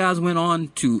 all these guys went on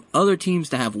to other teams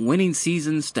to have winning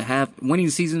seasons,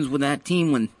 with that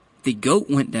team when the GOAT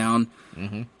went down.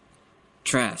 Mm-hmm.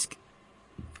 Trask.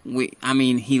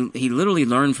 He literally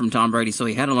learned from Tom Brady, so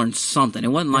he had to learn something. It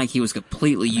wasn't like he was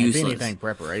completely useless. If anything,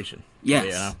 preparation.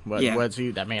 Yes. What's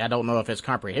he? I mean, I don't know if his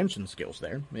comprehension skills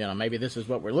there. Maybe this is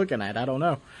what we're looking at. I don't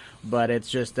know, but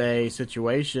it's just a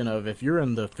situation of if you're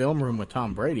in the film room with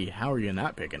Tom Brady, how are you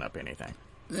not picking up anything?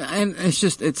 And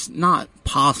it's not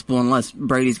possible unless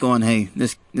Brady's going, hey,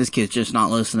 this kid's just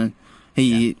not listening.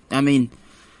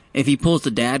 If he pulls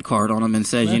the dad card on him and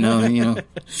says,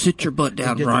 sit your butt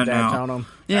down right now. On him.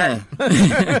 Yeah.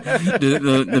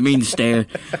 the mean stare.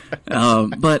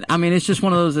 But it's just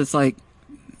one of those, it's like,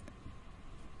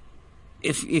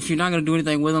 if you're not going to do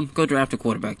anything with him, go draft a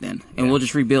quarterback then, and we'll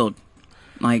just rebuild.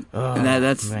 Like,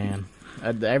 that's... Man.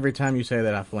 Every time you say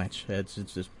that, I flinch. It's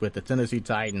just with the Tennessee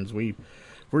Titans, we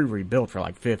rebuilt for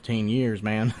like 15 years,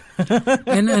 man.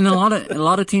 and a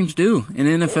lot of teams do in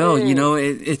the NFL.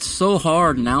 It's so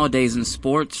hard nowadays in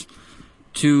sports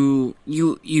to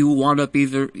you wind up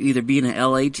either being an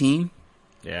LA team,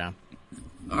 yeah,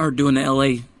 or doing the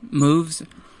LA moves.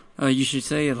 You should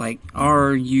say, like,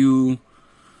 are you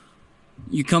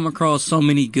come across so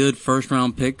many good first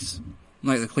round picks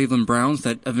like the Cleveland Browns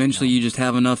that eventually you just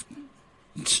have enough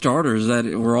starters that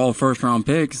were all first round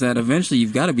picks that eventually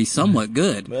you've got to be somewhat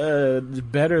good.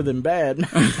 Better than bad.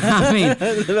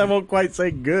 I won't quite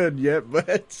say good yet,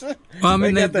 but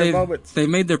they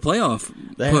made their playoff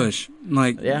push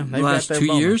the last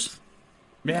 2 years.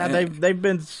 Yeah, they've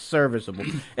been serviceable.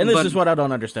 And this is what I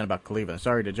don't understand about Cleveland.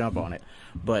 Sorry to jump on it,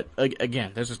 but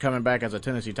again, this is coming back as a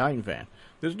Tennessee Titan fan.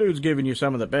 This dude's giving you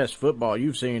some of the best football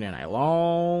you've seen in a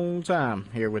long time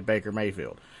here with Baker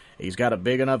Mayfield. He's got a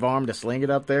big enough arm to sling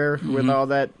it up there with all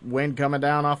that wind coming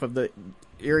down off of the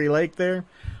Erie Lake there.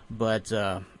 But,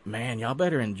 man, y'all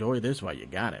better enjoy this while you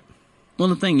got it. Well,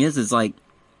 the thing is like,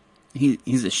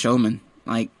 he's a showman.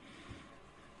 Like,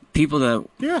 people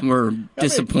that were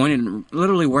disappointed,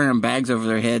 literally wearing bags over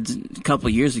their heads a couple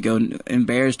of years ago,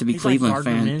 embarrassed to be Cleveland like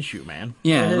fans. Minshew, man.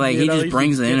 Yeah, like he just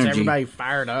brings the energy. Everybody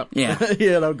fired up. Yeah,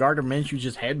 Gardner Minshew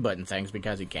just headbutting things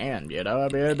because he can.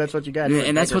 That's what you got.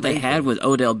 And that's what they had with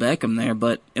Odell Beckham there,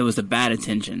 but it was the bad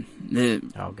attention.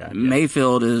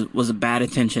 Mayfield was a bad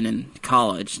attention in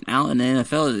college. Now in the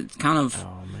NFL, it's kind of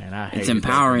it's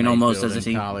empowering almost as a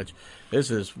team. College. This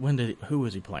is who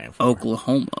was he playing for?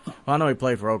 Oklahoma. Well, I know he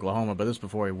played for Oklahoma, but this is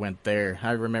before he went there.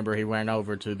 I remember he went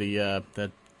over to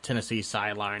the Tennessee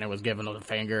sideline and was giving him the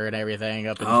finger and everything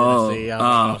up in Tennessee.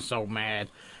 I was so mad.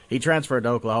 He transferred to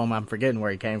Oklahoma. I'm forgetting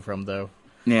where he came from though.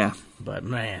 Yeah. But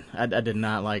man, I did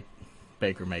not like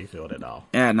Baker Mayfield at all.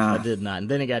 Yeah, no. I did not. And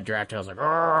then he got drafted. I was like,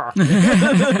 on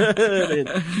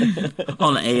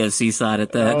the AFC side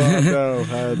at that.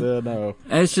 Oh, no.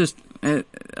 It's just, I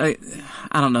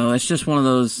don't know. It's just one of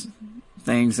those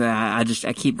things that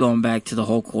I keep going back to the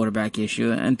whole quarterback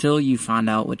issue until you find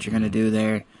out what you're going to do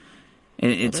there.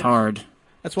 It's hard.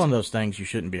 That's one of those things you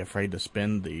shouldn't be afraid to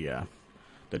spend the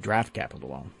draft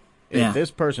capital on. Yeah. If this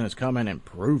person has come in and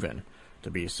proven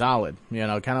to be solid,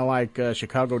 kind of like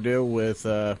Chicago did with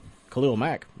Khalil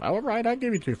Mack. All right, I'd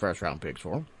give you 2 first-round picks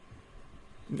for him.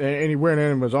 And he went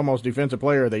in and was almost Defensive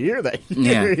Player of the Year that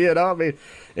year. Yeah. I mean,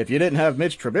 if you didn't have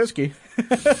Mitch Trubisky,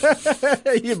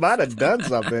 you might have done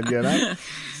something,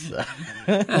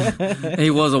 He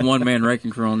was a one-man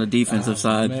wrecking crew on the defensive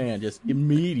side. Man, just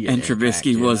immediate. And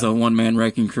Trubisky impact, was a one-man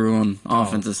wrecking crew on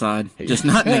offensive side. Just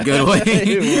not in a good way.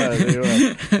 He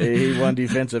was. He won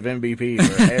defensive MVP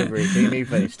for every team he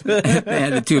faced. They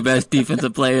had the 2 best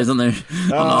defensive players on the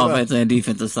offense and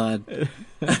defensive side.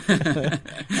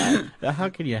 How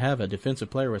can you have a defensive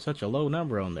player with such a low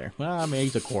number on there? Well, I mean,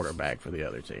 he's a quarterback for the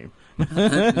other team.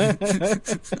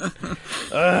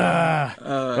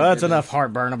 Well, that's enough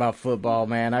heartburn about football,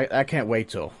 man. I can't wait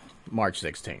till March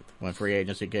 16th when free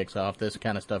agency kicks off. This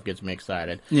kind of stuff gets me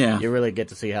excited. Yeah. You really get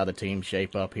to see how the teams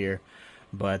shape up here.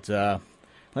 But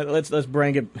let's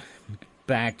bring it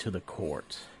back to the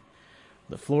court.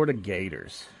 The Florida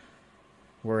Gators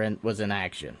was in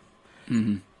action.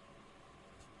 Mm-hmm.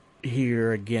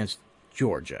 Here against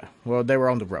Georgia. Well, they were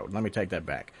on the road. Let me take that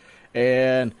back.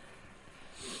 And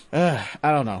I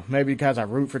don't know. Maybe because I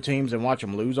root for teams and watch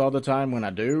them lose all the time when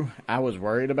I do. I was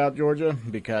worried about Georgia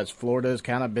because Florida's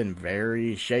kind of been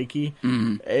very shaky.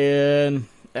 Mm-hmm. And,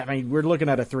 I mean, we're looking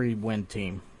at a 3-win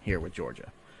team here with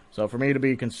Georgia. So for me to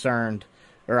be concerned,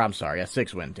 or I'm sorry, a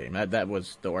 6-win team. That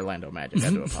was the Orlando Magic. I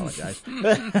do apologize.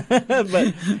 But,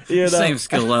 Same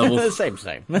skill level.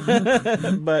 same.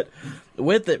 But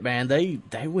with it, man, they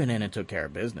went in and took care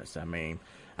of business. I mean,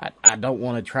 I don't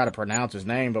want to try to pronounce his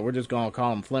name, but we're just going to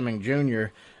call him Fleming Jr.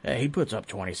 He puts up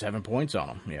 27 points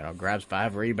on him. Grabs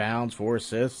 5 rebounds, 4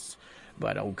 assists.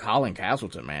 But old Colin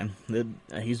Castleton, man,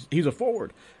 he's a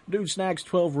forward. Dude snags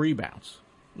 12 rebounds.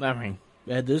 I mean,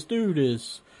 this dude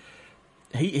is...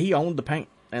 He owned the paint,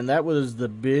 and that was the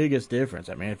biggest difference.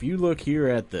 I mean, if you look here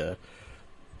at the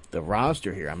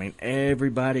roster here, I mean,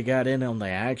 everybody got in on the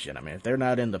action. I mean, if they're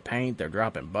not in the paint, they're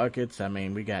dropping buckets. I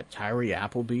mean, we got Tyree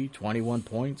Appleby, 21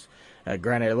 points.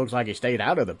 Granted, it looks like he stayed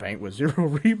out of the paint with 0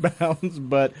 rebounds,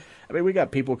 but, I mean, we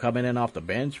got people coming in off the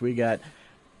bench. We got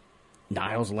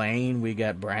Niles Lane. We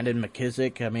got Brandon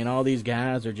McKissick. I mean, all these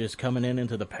guys are just coming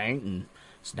into the paint and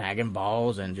snagging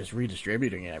balls and just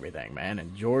redistributing everything, man.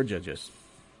 And Georgia's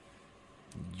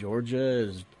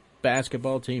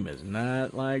basketball team is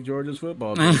not like Georgia's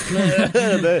football team.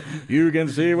 You can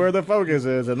see where the focus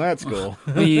is in that school.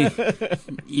 You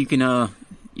can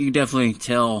definitely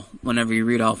tell whenever you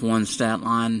read off one team's stat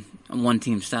line,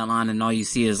 and all you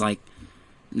see is like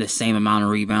the same amount of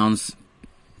rebounds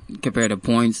compared to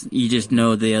points. You just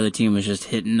know the other team was just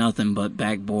hitting nothing but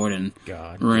backboard and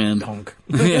rim. Thunk.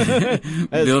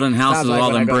 Building houses with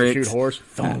all them bricks. Shoot horse.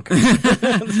 Thunk.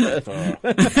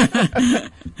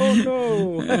 Oh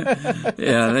no.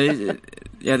 They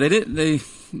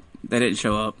didn't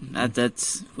show up.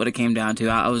 That's what it came down to.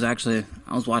 I was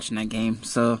watching that game,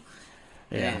 so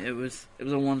yeah, it was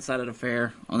a one-sided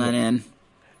affair on that end.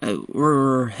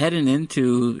 We're heading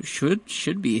into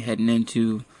should be heading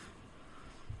into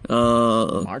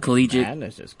March collegiate.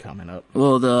 Madness is coming up.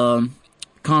 Well, the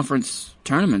conference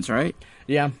tournaments, right?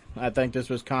 Yeah, I think this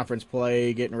was conference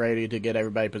play, getting ready to get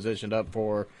everybody positioned up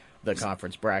for the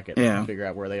conference bracket. Yeah. Figure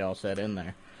out where they all set in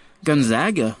there.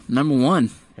 Gonzaga, number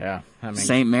 1. Yeah, I mean,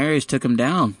 St. Mary's took them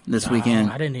down this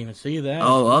weekend. I didn't even see that.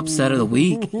 Oh, upset of the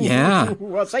week. Yeah.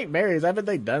 Well, St. Mary's, haven't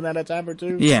they done that a time or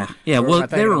two? Yeah. Or Well, am I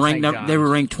they were thinking of ranked. St. They were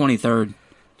John's? ranked 23rd.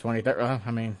 23rd.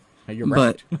 I mean, you're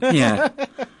right. But yeah.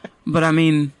 But I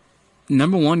mean,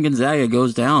 number 1 Gonzaga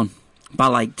goes down by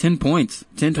like 10 points,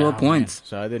 10, 12 points. Man.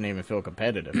 So I didn't even feel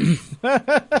competitive.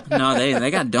 No,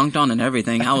 they got dunked on and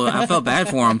everything. I felt bad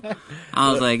for them.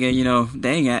 I was like,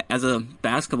 dang, as a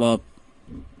basketball,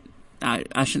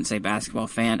 I shouldn't say basketball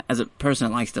fan, as a person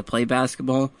that likes to play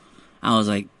basketball, I was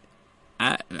like,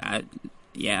 I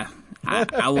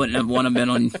wouldn't have wanted to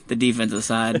been on the defensive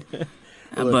side.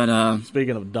 Look, but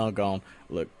speaking of dunk on,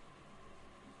 look,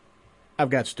 I've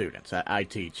got students. I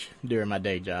teach during my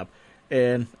day job,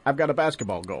 and I've got a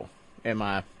basketball goal in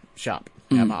my shop.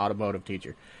 I'm an automotive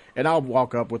teacher. And I'll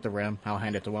walk up with the rim, I'll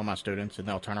hand it to one of my students, and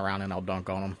they'll turn around and I'll dunk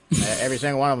on them. Every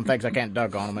single one of them thinks I can't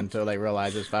dunk on them until they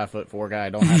realize this 5'4" guy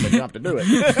don't have the jump to do it.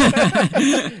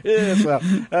 Yeah, so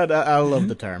I love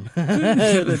the term.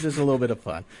 It's just a little bit of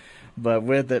fun. But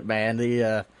with it, man,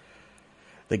 the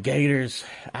Gators,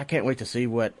 I can't wait to see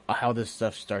how this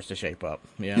stuff starts to shape up.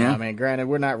 Yeah. I mean, granted,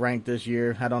 we're not ranked this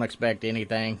year. I don't expect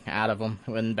anything out of them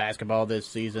in basketball this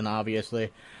season, obviously.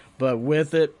 But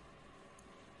with it,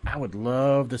 I would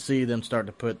love to see them start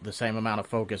to put the same amount of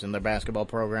focus in their basketball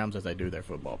programs as they do their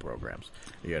football programs.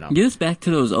 Get us back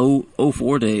to those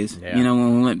 04 days. Yeah.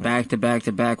 When we went back to back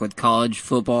to back with college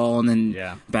football and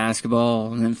then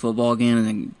basketball and then football again and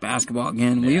then basketball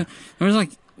again. Yeah. There was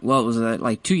what was that,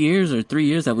 like 2 years or 3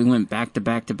 years that we went back to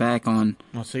back to back on.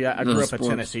 Well, see, I grew up sports. a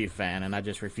Tennessee fan, and I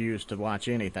just refused to watch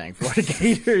anything for the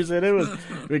Gators, and it was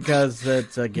because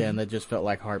it just felt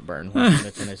like heartburn watching the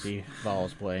Tennessee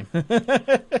Vols play.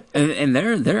 and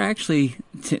they're actually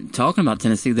talking about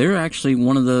Tennessee. They're actually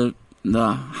one of the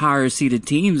higher seeded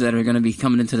teams that are going to be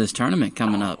coming into this tournament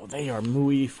coming up. They are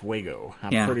muy fuego.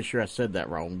 I'm pretty sure I said that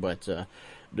wrong, but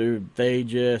dude, they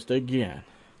just again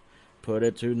put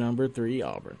it to number 3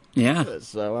 Auburn. Yeah.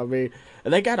 So I mean,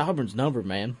 they got Auburn's number,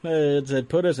 man. It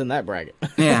put us in that bracket.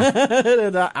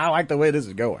 Yeah. I like the way this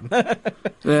is going.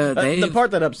 The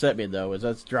part that upset me though is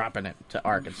us dropping it to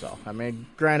Arkansas. I mean,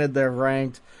 granted they're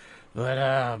ranked,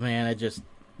 but man,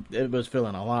 it was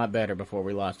feeling a lot better before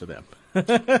we lost to them.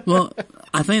 Well,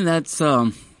 I think that's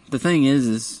the thing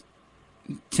is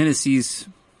Tennessee's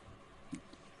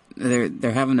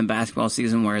they're having a basketball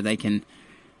season where they can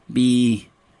be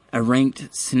a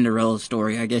ranked Cinderella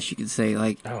story, I guess you could say.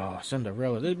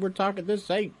 Cinderella! We're talking this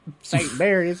ain't St.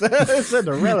 Mary's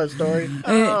Cinderella story.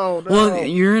 Oh no! Well,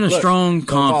 you're in a strong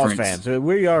conference. Fans,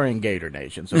 we are in Gator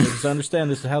Nation, so just understand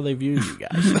this is how they view you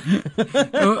guys.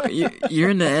 You're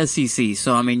in the SEC,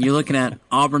 so I mean, you're looking at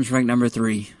Auburn's ranked number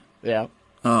 3. Yeah.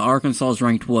 Arkansas's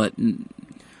ranked what?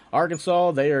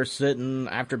 Arkansas, they are sitting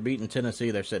after beating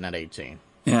Tennessee. They're sitting at 18.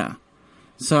 Yeah.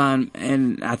 So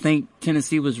and I think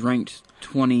Tennessee was ranked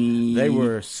 20. They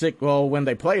were sick. Well, when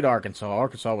they played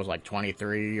Arkansas was like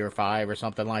 23 or 5 or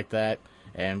something like that,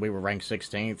 and we were ranked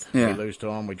 16th. Yeah. We lose to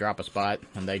them, we drop a spot,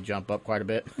 and they jump up quite a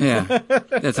bit. Yeah,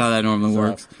 that's how that normally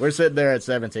works. We're sitting there at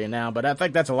 17 now, but I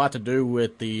think that's a lot to do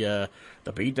with the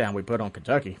beatdown we put on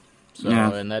Kentucky. So,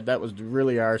 and that was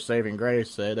really our saving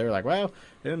grace. They were like, well,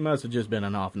 it must have just been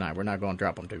an off night. We're not going to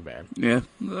drop them too bad. Yeah,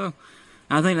 well,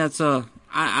 I think that's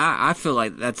I feel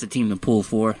like that's a team to pull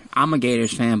for. I'm a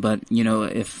Gators fan, but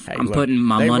if I'm putting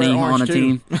my money on a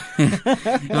team,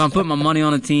 if I'm putting my money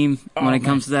on a team when it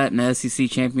comes to that in the SEC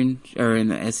champion or in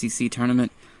the SEC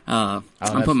tournament, I'm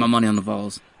putting my money on the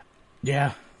Vols.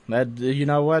 Yeah, you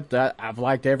know what? I've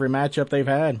liked every matchup they've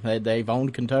had. They've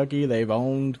owned Kentucky. They've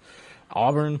owned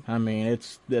Auburn. I mean,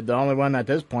 it's the only one at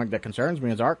this point that concerns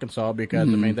me is Arkansas because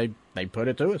I mean they put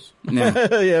it to us. Yeah.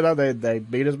 They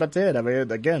beat us by 10. I mean,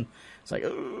 again, it's like,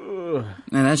 ugh.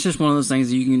 And that's just one of those things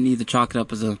that you can either chalk it up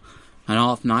as an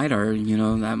off night, or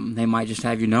that they might just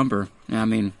have your number. I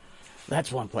mean,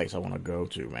 that's one place I want to go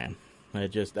to, man. I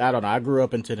don't know. I grew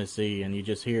up in Tennessee, and you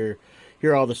just hear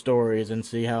all the stories and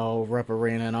see how Rupp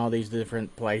Arena and all these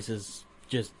different places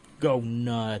just go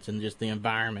nuts, and just the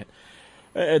environment.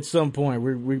 At some point,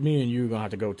 me and you are gonna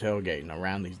have to go tailgating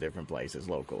around these different places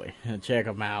locally and check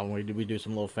them out. And we do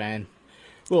some little fan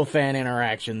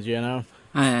interactions,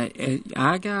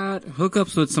 I got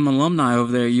hookups with some alumni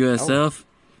over there at USF.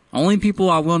 Only people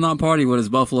I will not party with is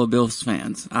Buffalo Bills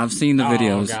fans. I've seen the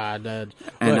videos. Oh, God.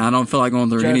 And look, I don't feel like going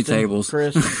through Justin, any tables.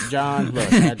 Chris, John,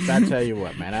 look, I tell you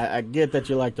what, man. I get that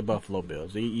you like the Buffalo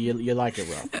Bills. You like it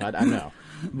rough. I know.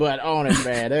 But on it,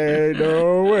 man, there ain't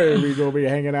no way we going to be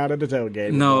hanging out at the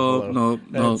tailgate. No.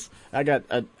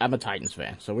 I'm a Titans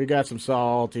fan, so we got some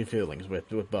salty feelings with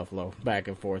Buffalo back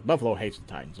and forth. Buffalo hates the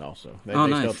Titans also. They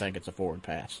nice. still think it's a forward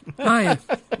pass. Oh, yeah.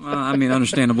 Well, I mean,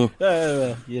 understandable.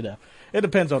 It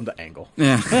depends on the angle.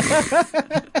 Yeah.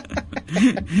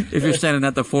 If you're standing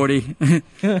at the 40,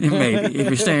 maybe. If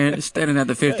you're standing at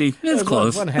the 50, it's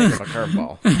close. One heck of a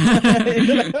curveball.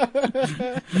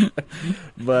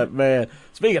 But, man,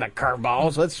 speaking of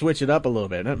curveballs, let's switch it up a little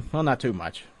bit. Well, not too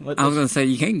much. I was going to say,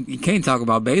 you can't talk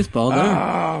about baseball, though.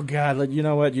 Oh, God. You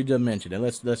know what? You just mentioned it.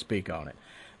 Let's speak on it.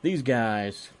 These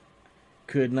guys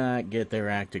could not get their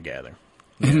act together.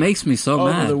 It makes me so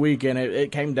mad. Over the weekend,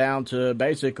 it came down to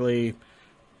basically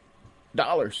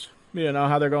dollars.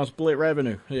 How they're going to split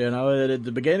revenue. At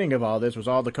the beginning of all this was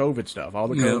all the COVID stuff, all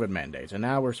the COVID mandates. And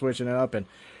now we're switching it up and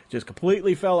just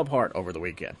completely fell apart over the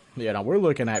weekend. We're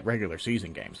looking at regular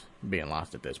season games being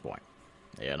lost at this point.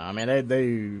 I mean,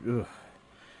 this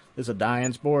is a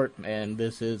dying sport, and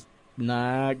this is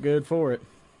not good for it.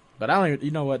 But I don't even,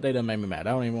 you know what? They done made me mad.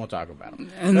 I don't even want to talk about them.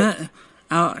 And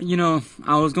I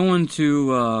was going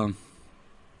to, I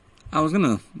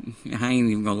ain't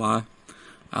even going to lie.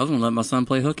 I was going to let my son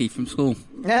play hooky from school.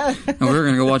 And we were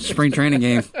going to go watch the spring training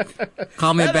game.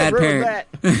 Call me a bad parent.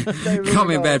 Call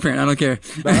me a bad parent. I don't care.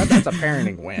 No, that's a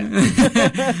parenting win.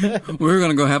 We were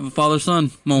going to go have a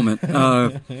father-son moment.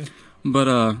 And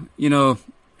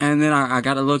then I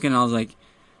got to looking and I was like,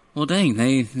 well, dang,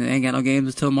 they ain't got no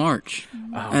games until March.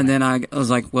 And then I was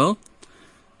like, well,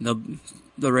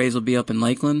 the Rays will be up in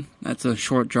Lakeland. That's a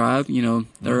short drive. You know,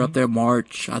 they're up there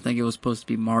March. I think it was supposed to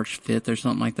be March 5th or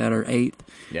something like that, or 8th.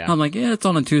 Yeah. I'm like, yeah, it's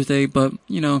on a Tuesday, but,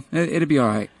 you know, it'll be all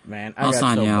right. Man, I'll got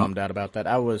sign so you out. bummed out about that.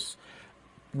 I was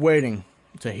waiting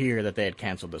to hear that they had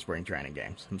canceled the spring training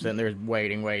games. I'm sitting there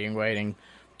waiting.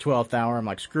 12th hour, I'm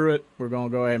like, screw it. We're going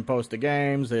to go ahead and post the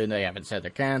games. And they haven't said they're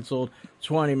canceled.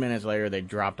 20 minutes later, they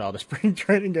dropped all the spring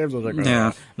training games. I was like, oh,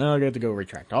 Yeah. now I get to go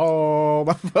retract all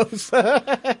my posts.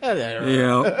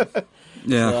 Yeah.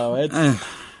 Yeah. So it's,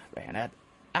 man,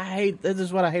 I hate, this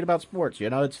is what I hate about sports.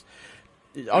 You know, it's,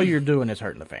 all you're doing is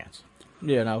hurting the fans.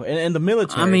 You know, and the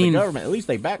military, I mean, the government, at least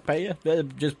they back pay you. They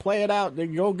just play it out.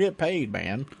 You'll get paid,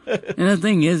 man. And the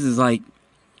thing is like,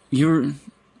 you're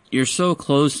so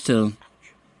close to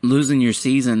losing your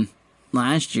season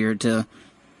last year to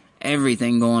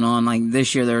everything going on. Like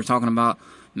this year, they were talking about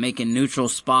making neutral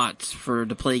spots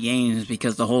to play games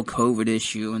because the whole COVID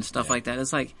issue and stuff like that.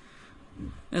 It's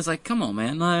like, come on,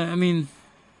 man. I mean,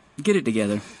 get it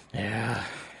together. Yeah,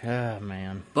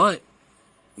 man. But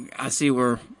I see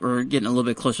we're getting a little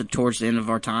bit closer towards the end of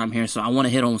our time here, so I want to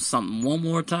hit on something one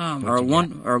more time, or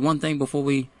one thing before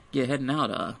we get heading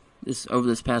out. Over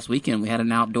this past weekend, we had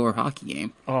an outdoor hockey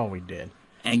game. Oh, we did.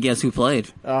 And guess who played?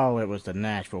 Oh, it was the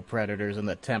Nashville Predators and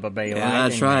the Tampa Bay Lightning. Yeah,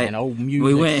 that's right. Man. Old Music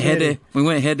we went City.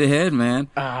 head to head, man.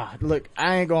 Look,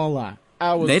 I ain't gonna lie.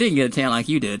 They didn't get a tan like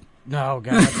you did. No,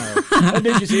 God, no.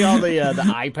 Did you see all the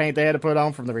eye paint they had to put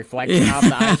on from the reflection off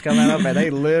the ice coming up? Man,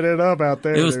 they lit it up out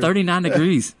there. It was 39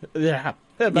 degrees. Yeah.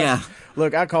 Yeah.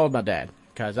 Look, I called my dad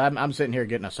because I'm sitting here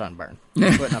getting a sunburn.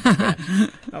 Putting up a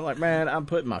fence. I'm like, man, I'm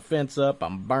putting my fence up.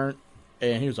 I'm burnt.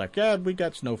 And he was like, yeah, we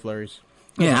got snow flurries.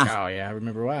 Yeah. Like, oh, yeah, I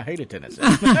remember why I hated Tennessee. So,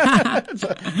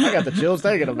 I got the chills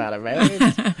thinking about it,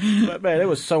 man. But, man, it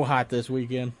was so hot this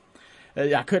weekend.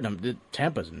 I couldn't have.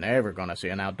 Tampa's never going to see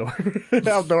an outdoor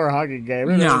hockey game.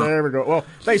 They're No. never go. Well,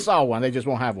 they saw one. They just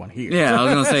won't have one here. Yeah, I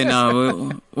was going to say,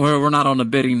 no, we're not on the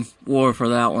bidding war for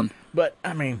that one. But,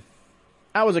 I mean,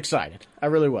 I was excited. I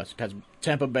really was. Because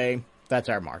Tampa Bay, that's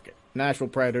our market. Nashville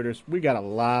Predators, we got a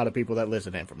lot of people that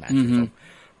listen in from Nashville. So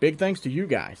big thanks to you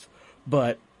guys.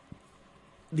 But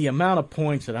the amount of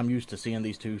points that I'm used to seeing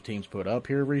these two teams put up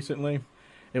here recently,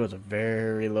 it was a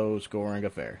very low-scoring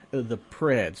affair. The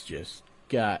Preds just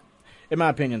got, in my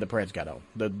opinion, the Preds got home.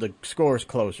 The score's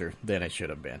closer than it should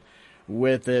have been.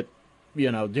 With it, you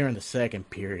know, during the second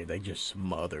period, they just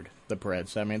smothered the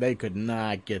Preds. I mean, they could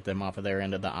not get them off of their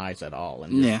end of the ice at all.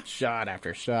 And just shot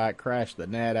after shot, crashed the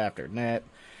net after net.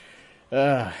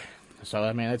 So,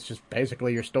 I mean, it's just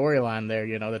basically your storyline there.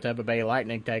 You know, the Tampa Bay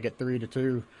Lightning take it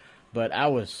 3-2. But I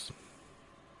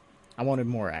wanted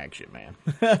more action, man.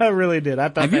 I really did. I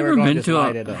thought they were going to just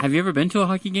light it up. Have you ever been to a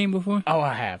hockey game before? Oh,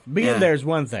 I have. Being there's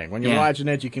one thing. When you're watching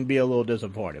it, you can be a little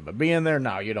disappointed. But being there,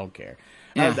 no, you don't care.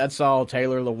 Yeah. I saw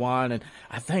Taylor Lewan, and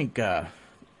I think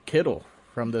Kittle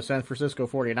from the San Francisco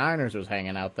 49ers was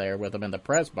hanging out there with him in the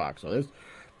press box. So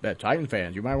that Titan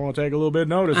fans, you might want to take a little bit of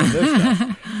notice of this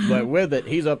stuff. But with it,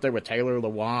 he's up there with Taylor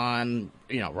Lewan,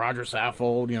 you know, Roger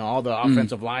Saffold, you know, all the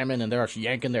offensive linemen, and they're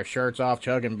yanking their shirts off,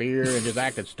 chugging beer, and just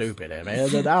acting stupid. And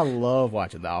man, I love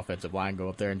watching the offensive line go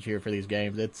up there and cheer for these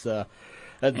games. It's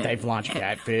they've launched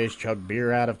catfish, chugged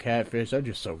beer out of catfish. They're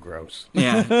just so gross.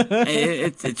 Yeah,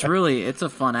 it's a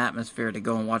fun atmosphere to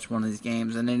go and watch one of these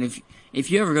games. And then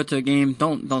if you ever go to a game,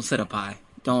 don't sit up high.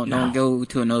 Don't go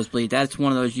to a nosebleed. That's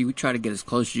one of those you try to get as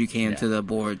close as you can to the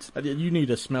boards. You need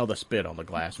to smell the spit on the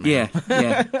glass, man.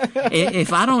 Yeah.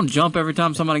 If I don't jump every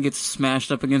time somebody gets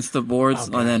smashed up against the boards,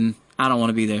 then I don't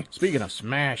want to be there. Speaking of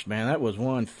smashed, man, that was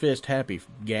one fist-happy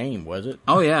game, was it?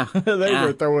 Oh, yeah. They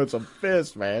were throwing some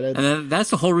fists, man. And that's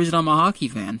the whole reason I'm a hockey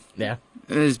fan. Yeah.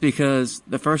 Is because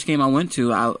the first game I went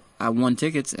to, I won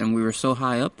tickets, and we were so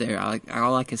high up there.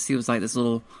 All I could see was like this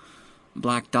little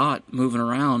black dot moving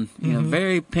around, you know,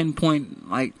 very pinpoint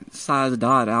like size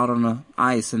dot out on the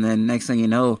ice, and then next thing you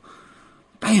know,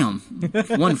 bam,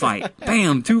 one fight,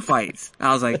 bam, two fights.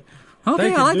 I was like,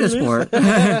 okay, I like this sport.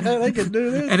 They can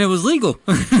do this. And it was legal.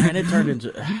 And it turned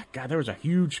into, God, there was a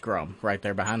huge scrum right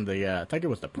there behind the, I think it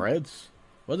was the Preds.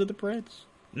 Was it the Preds?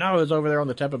 No, it was over there on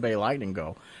the Tampa Bay Lightning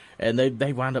goal. And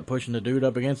they wound up pushing the dude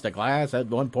up against the glass. At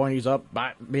one point, he's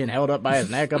being held up by his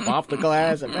neck up off the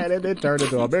glass. And, man, it turned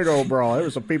into a big old brawl. There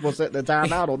was some people sitting in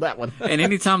timeout on that one. And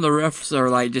anytime the refs are,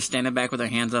 like, just standing back with their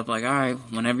hands up, like, all right,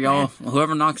 whenever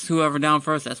whoever knocks whoever down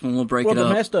first, that's when we'll break it up. Well,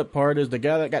 the messed up part is the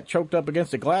guy that got choked up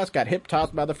against the glass got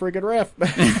hip-tossed by the freaking ref.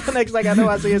 Next thing I know,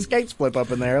 I see his skates flip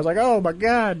up in there. I was like, oh, my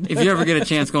God. If you ever get a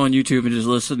chance, go on YouTube and just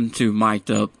listen to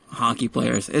mic'd up hockey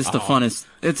players. It's the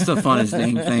funnest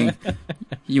dang thing.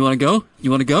 You want to go? You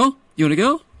want to go? You want to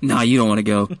go? No, you don't want to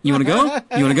go. You want to go?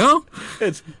 You want to go?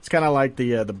 It's kind of like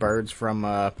the birds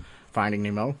from Finding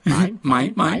Nemo. Mine.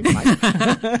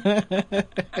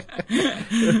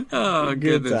 Oh, Good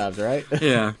goodness. times, right?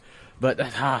 Yeah. But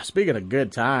speaking of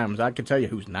good times, I can tell you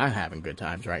who's not having good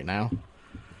times right now.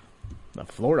 The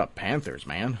Florida Panthers,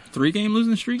 man. 3-game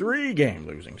losing streak? 3-game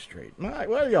losing streak. What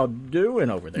are y'all doing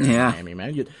over there Yeah. in Miami,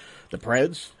 man? The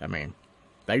Preds, I mean,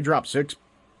 they dropped 6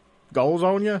 goals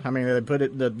on you. I mean, they put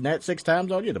it in the net 6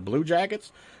 times on you. The Blue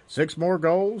Jackets, 6 more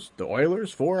goals. The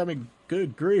Oilers, 4. I mean,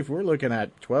 good grief. We're looking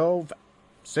at 12,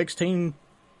 16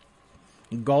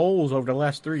 goals over the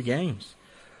last 3 games.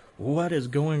 What is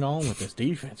going on with this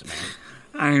defense, man?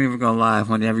 I ain't even gonna lie.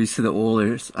 Whenever you see the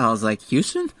Oilers, I was like,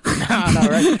 Houston? I know,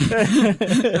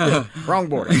 right? Wrong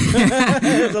border.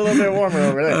 It's a little bit warmer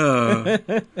over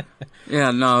there.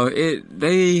 Yeah, no,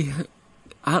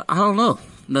 I don't know.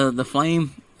 The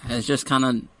flame has just kind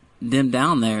of dimmed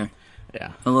down there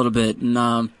Yeah. a little bit, and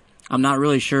I'm not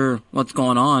really sure what's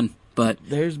going on, but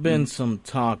There's been some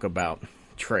talk about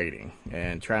trading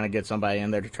and trying to get somebody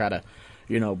in there to try to,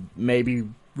 maybe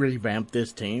revamp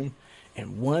this team.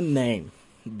 And one name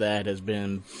that has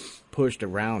been pushed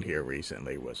around here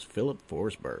recently was Philip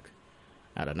Forsberg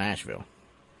out of Nashville.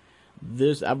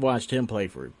 I've watched him play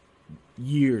for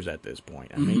years at this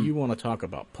point. I mean, you want to talk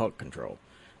about puck control.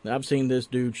 Now, I've seen this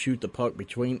dude shoot the puck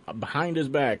behind his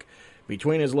back,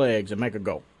 between his legs, and make a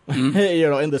goal. In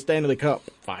the Stanley Cup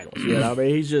Finals. I mean,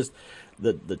 he's just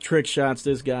the trick shots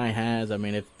this guy has. I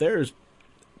mean, if there's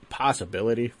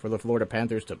possibility for the Florida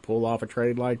Panthers to pull off a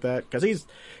trade like that, because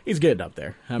he's getting up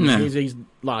there. I mean, he's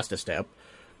lost a step,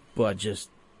 but just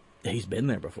he's been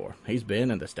there before. He's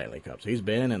been in the Stanley Cups. He's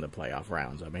been in the playoff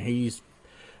rounds. I mean, he's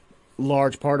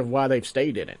large part of why they've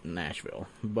stayed in it in Nashville.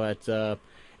 But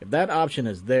if that option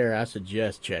is there, I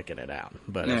suggest checking it out.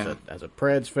 But as a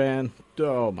Preds fan,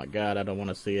 oh my God, I don't want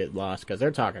to see it lost, because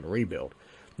they're talking rebuild.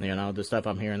 The stuff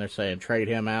I'm hearing, they're saying trade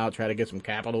him out, try to get some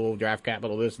capital, draft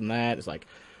capital, this and that. It's like,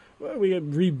 well, we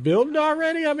rebuild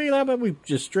already? I mean, how about we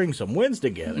just string some wins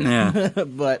together? Yeah.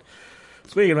 But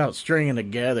speaking about stringing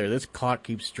together, this clock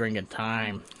keeps stringing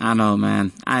time. I know,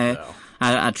 man.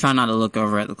 I try not to look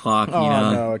over at the clock.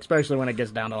 Oh, no, especially when it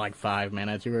gets down to like 5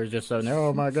 minutes. You were just so,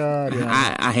 oh my God.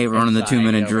 I hate running the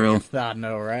 2-minute drill. I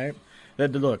know, right?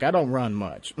 Look, I don't run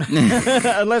much.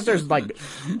 Unless there's like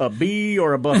a bee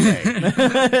or a buffet.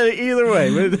 Either way.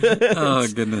 Oh,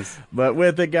 goodness. But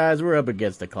with it, guys, we're up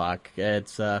against the clock.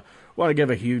 Want to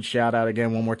give a huge shout out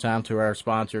again one more time to our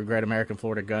sponsor, Great American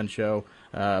Florida Gun Show.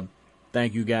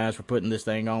 Thank you guys for putting this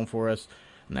thing on for us.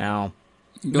 Now,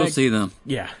 go see them.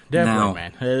 Yeah, definitely, now.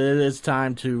 Man. It is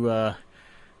time to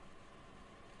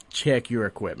check your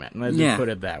equipment. Let's just put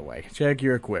it that way. Check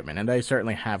your equipment. And they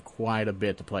certainly have quite a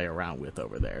bit to play around with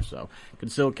over there. So,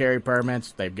 concealed carry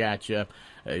permits, they've got you.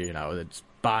 It's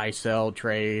buy, sell,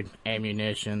 trade,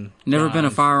 ammunition. Never guns, been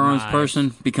a firearms knives.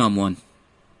 person, become one.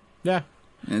 Yeah.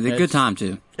 It's a good time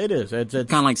to. It is. It's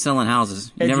kind of like selling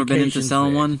houses. You never been into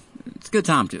selling one? It's a good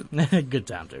time to. Good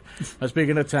time to. But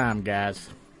speaking of time, guys,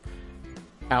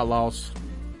 Outlaws,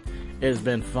 it has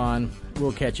been fun.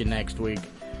 We'll catch you next week.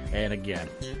 And again,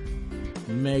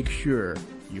 make sure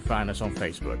you find us on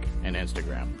Facebook and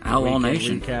Instagram. Outlaw Weekend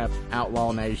Nation. Recap,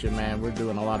 Outlaw Nation, man. We're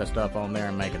doing a lot of stuff on there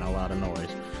and making a lot of noise.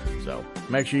 So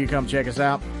make sure you come check us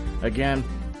out. Again,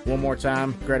 one more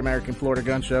time, Great American Florida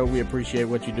Gun Show. We appreciate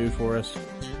what you do for us.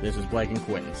 This is Blake and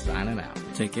Quentin signing out.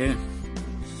 Take care.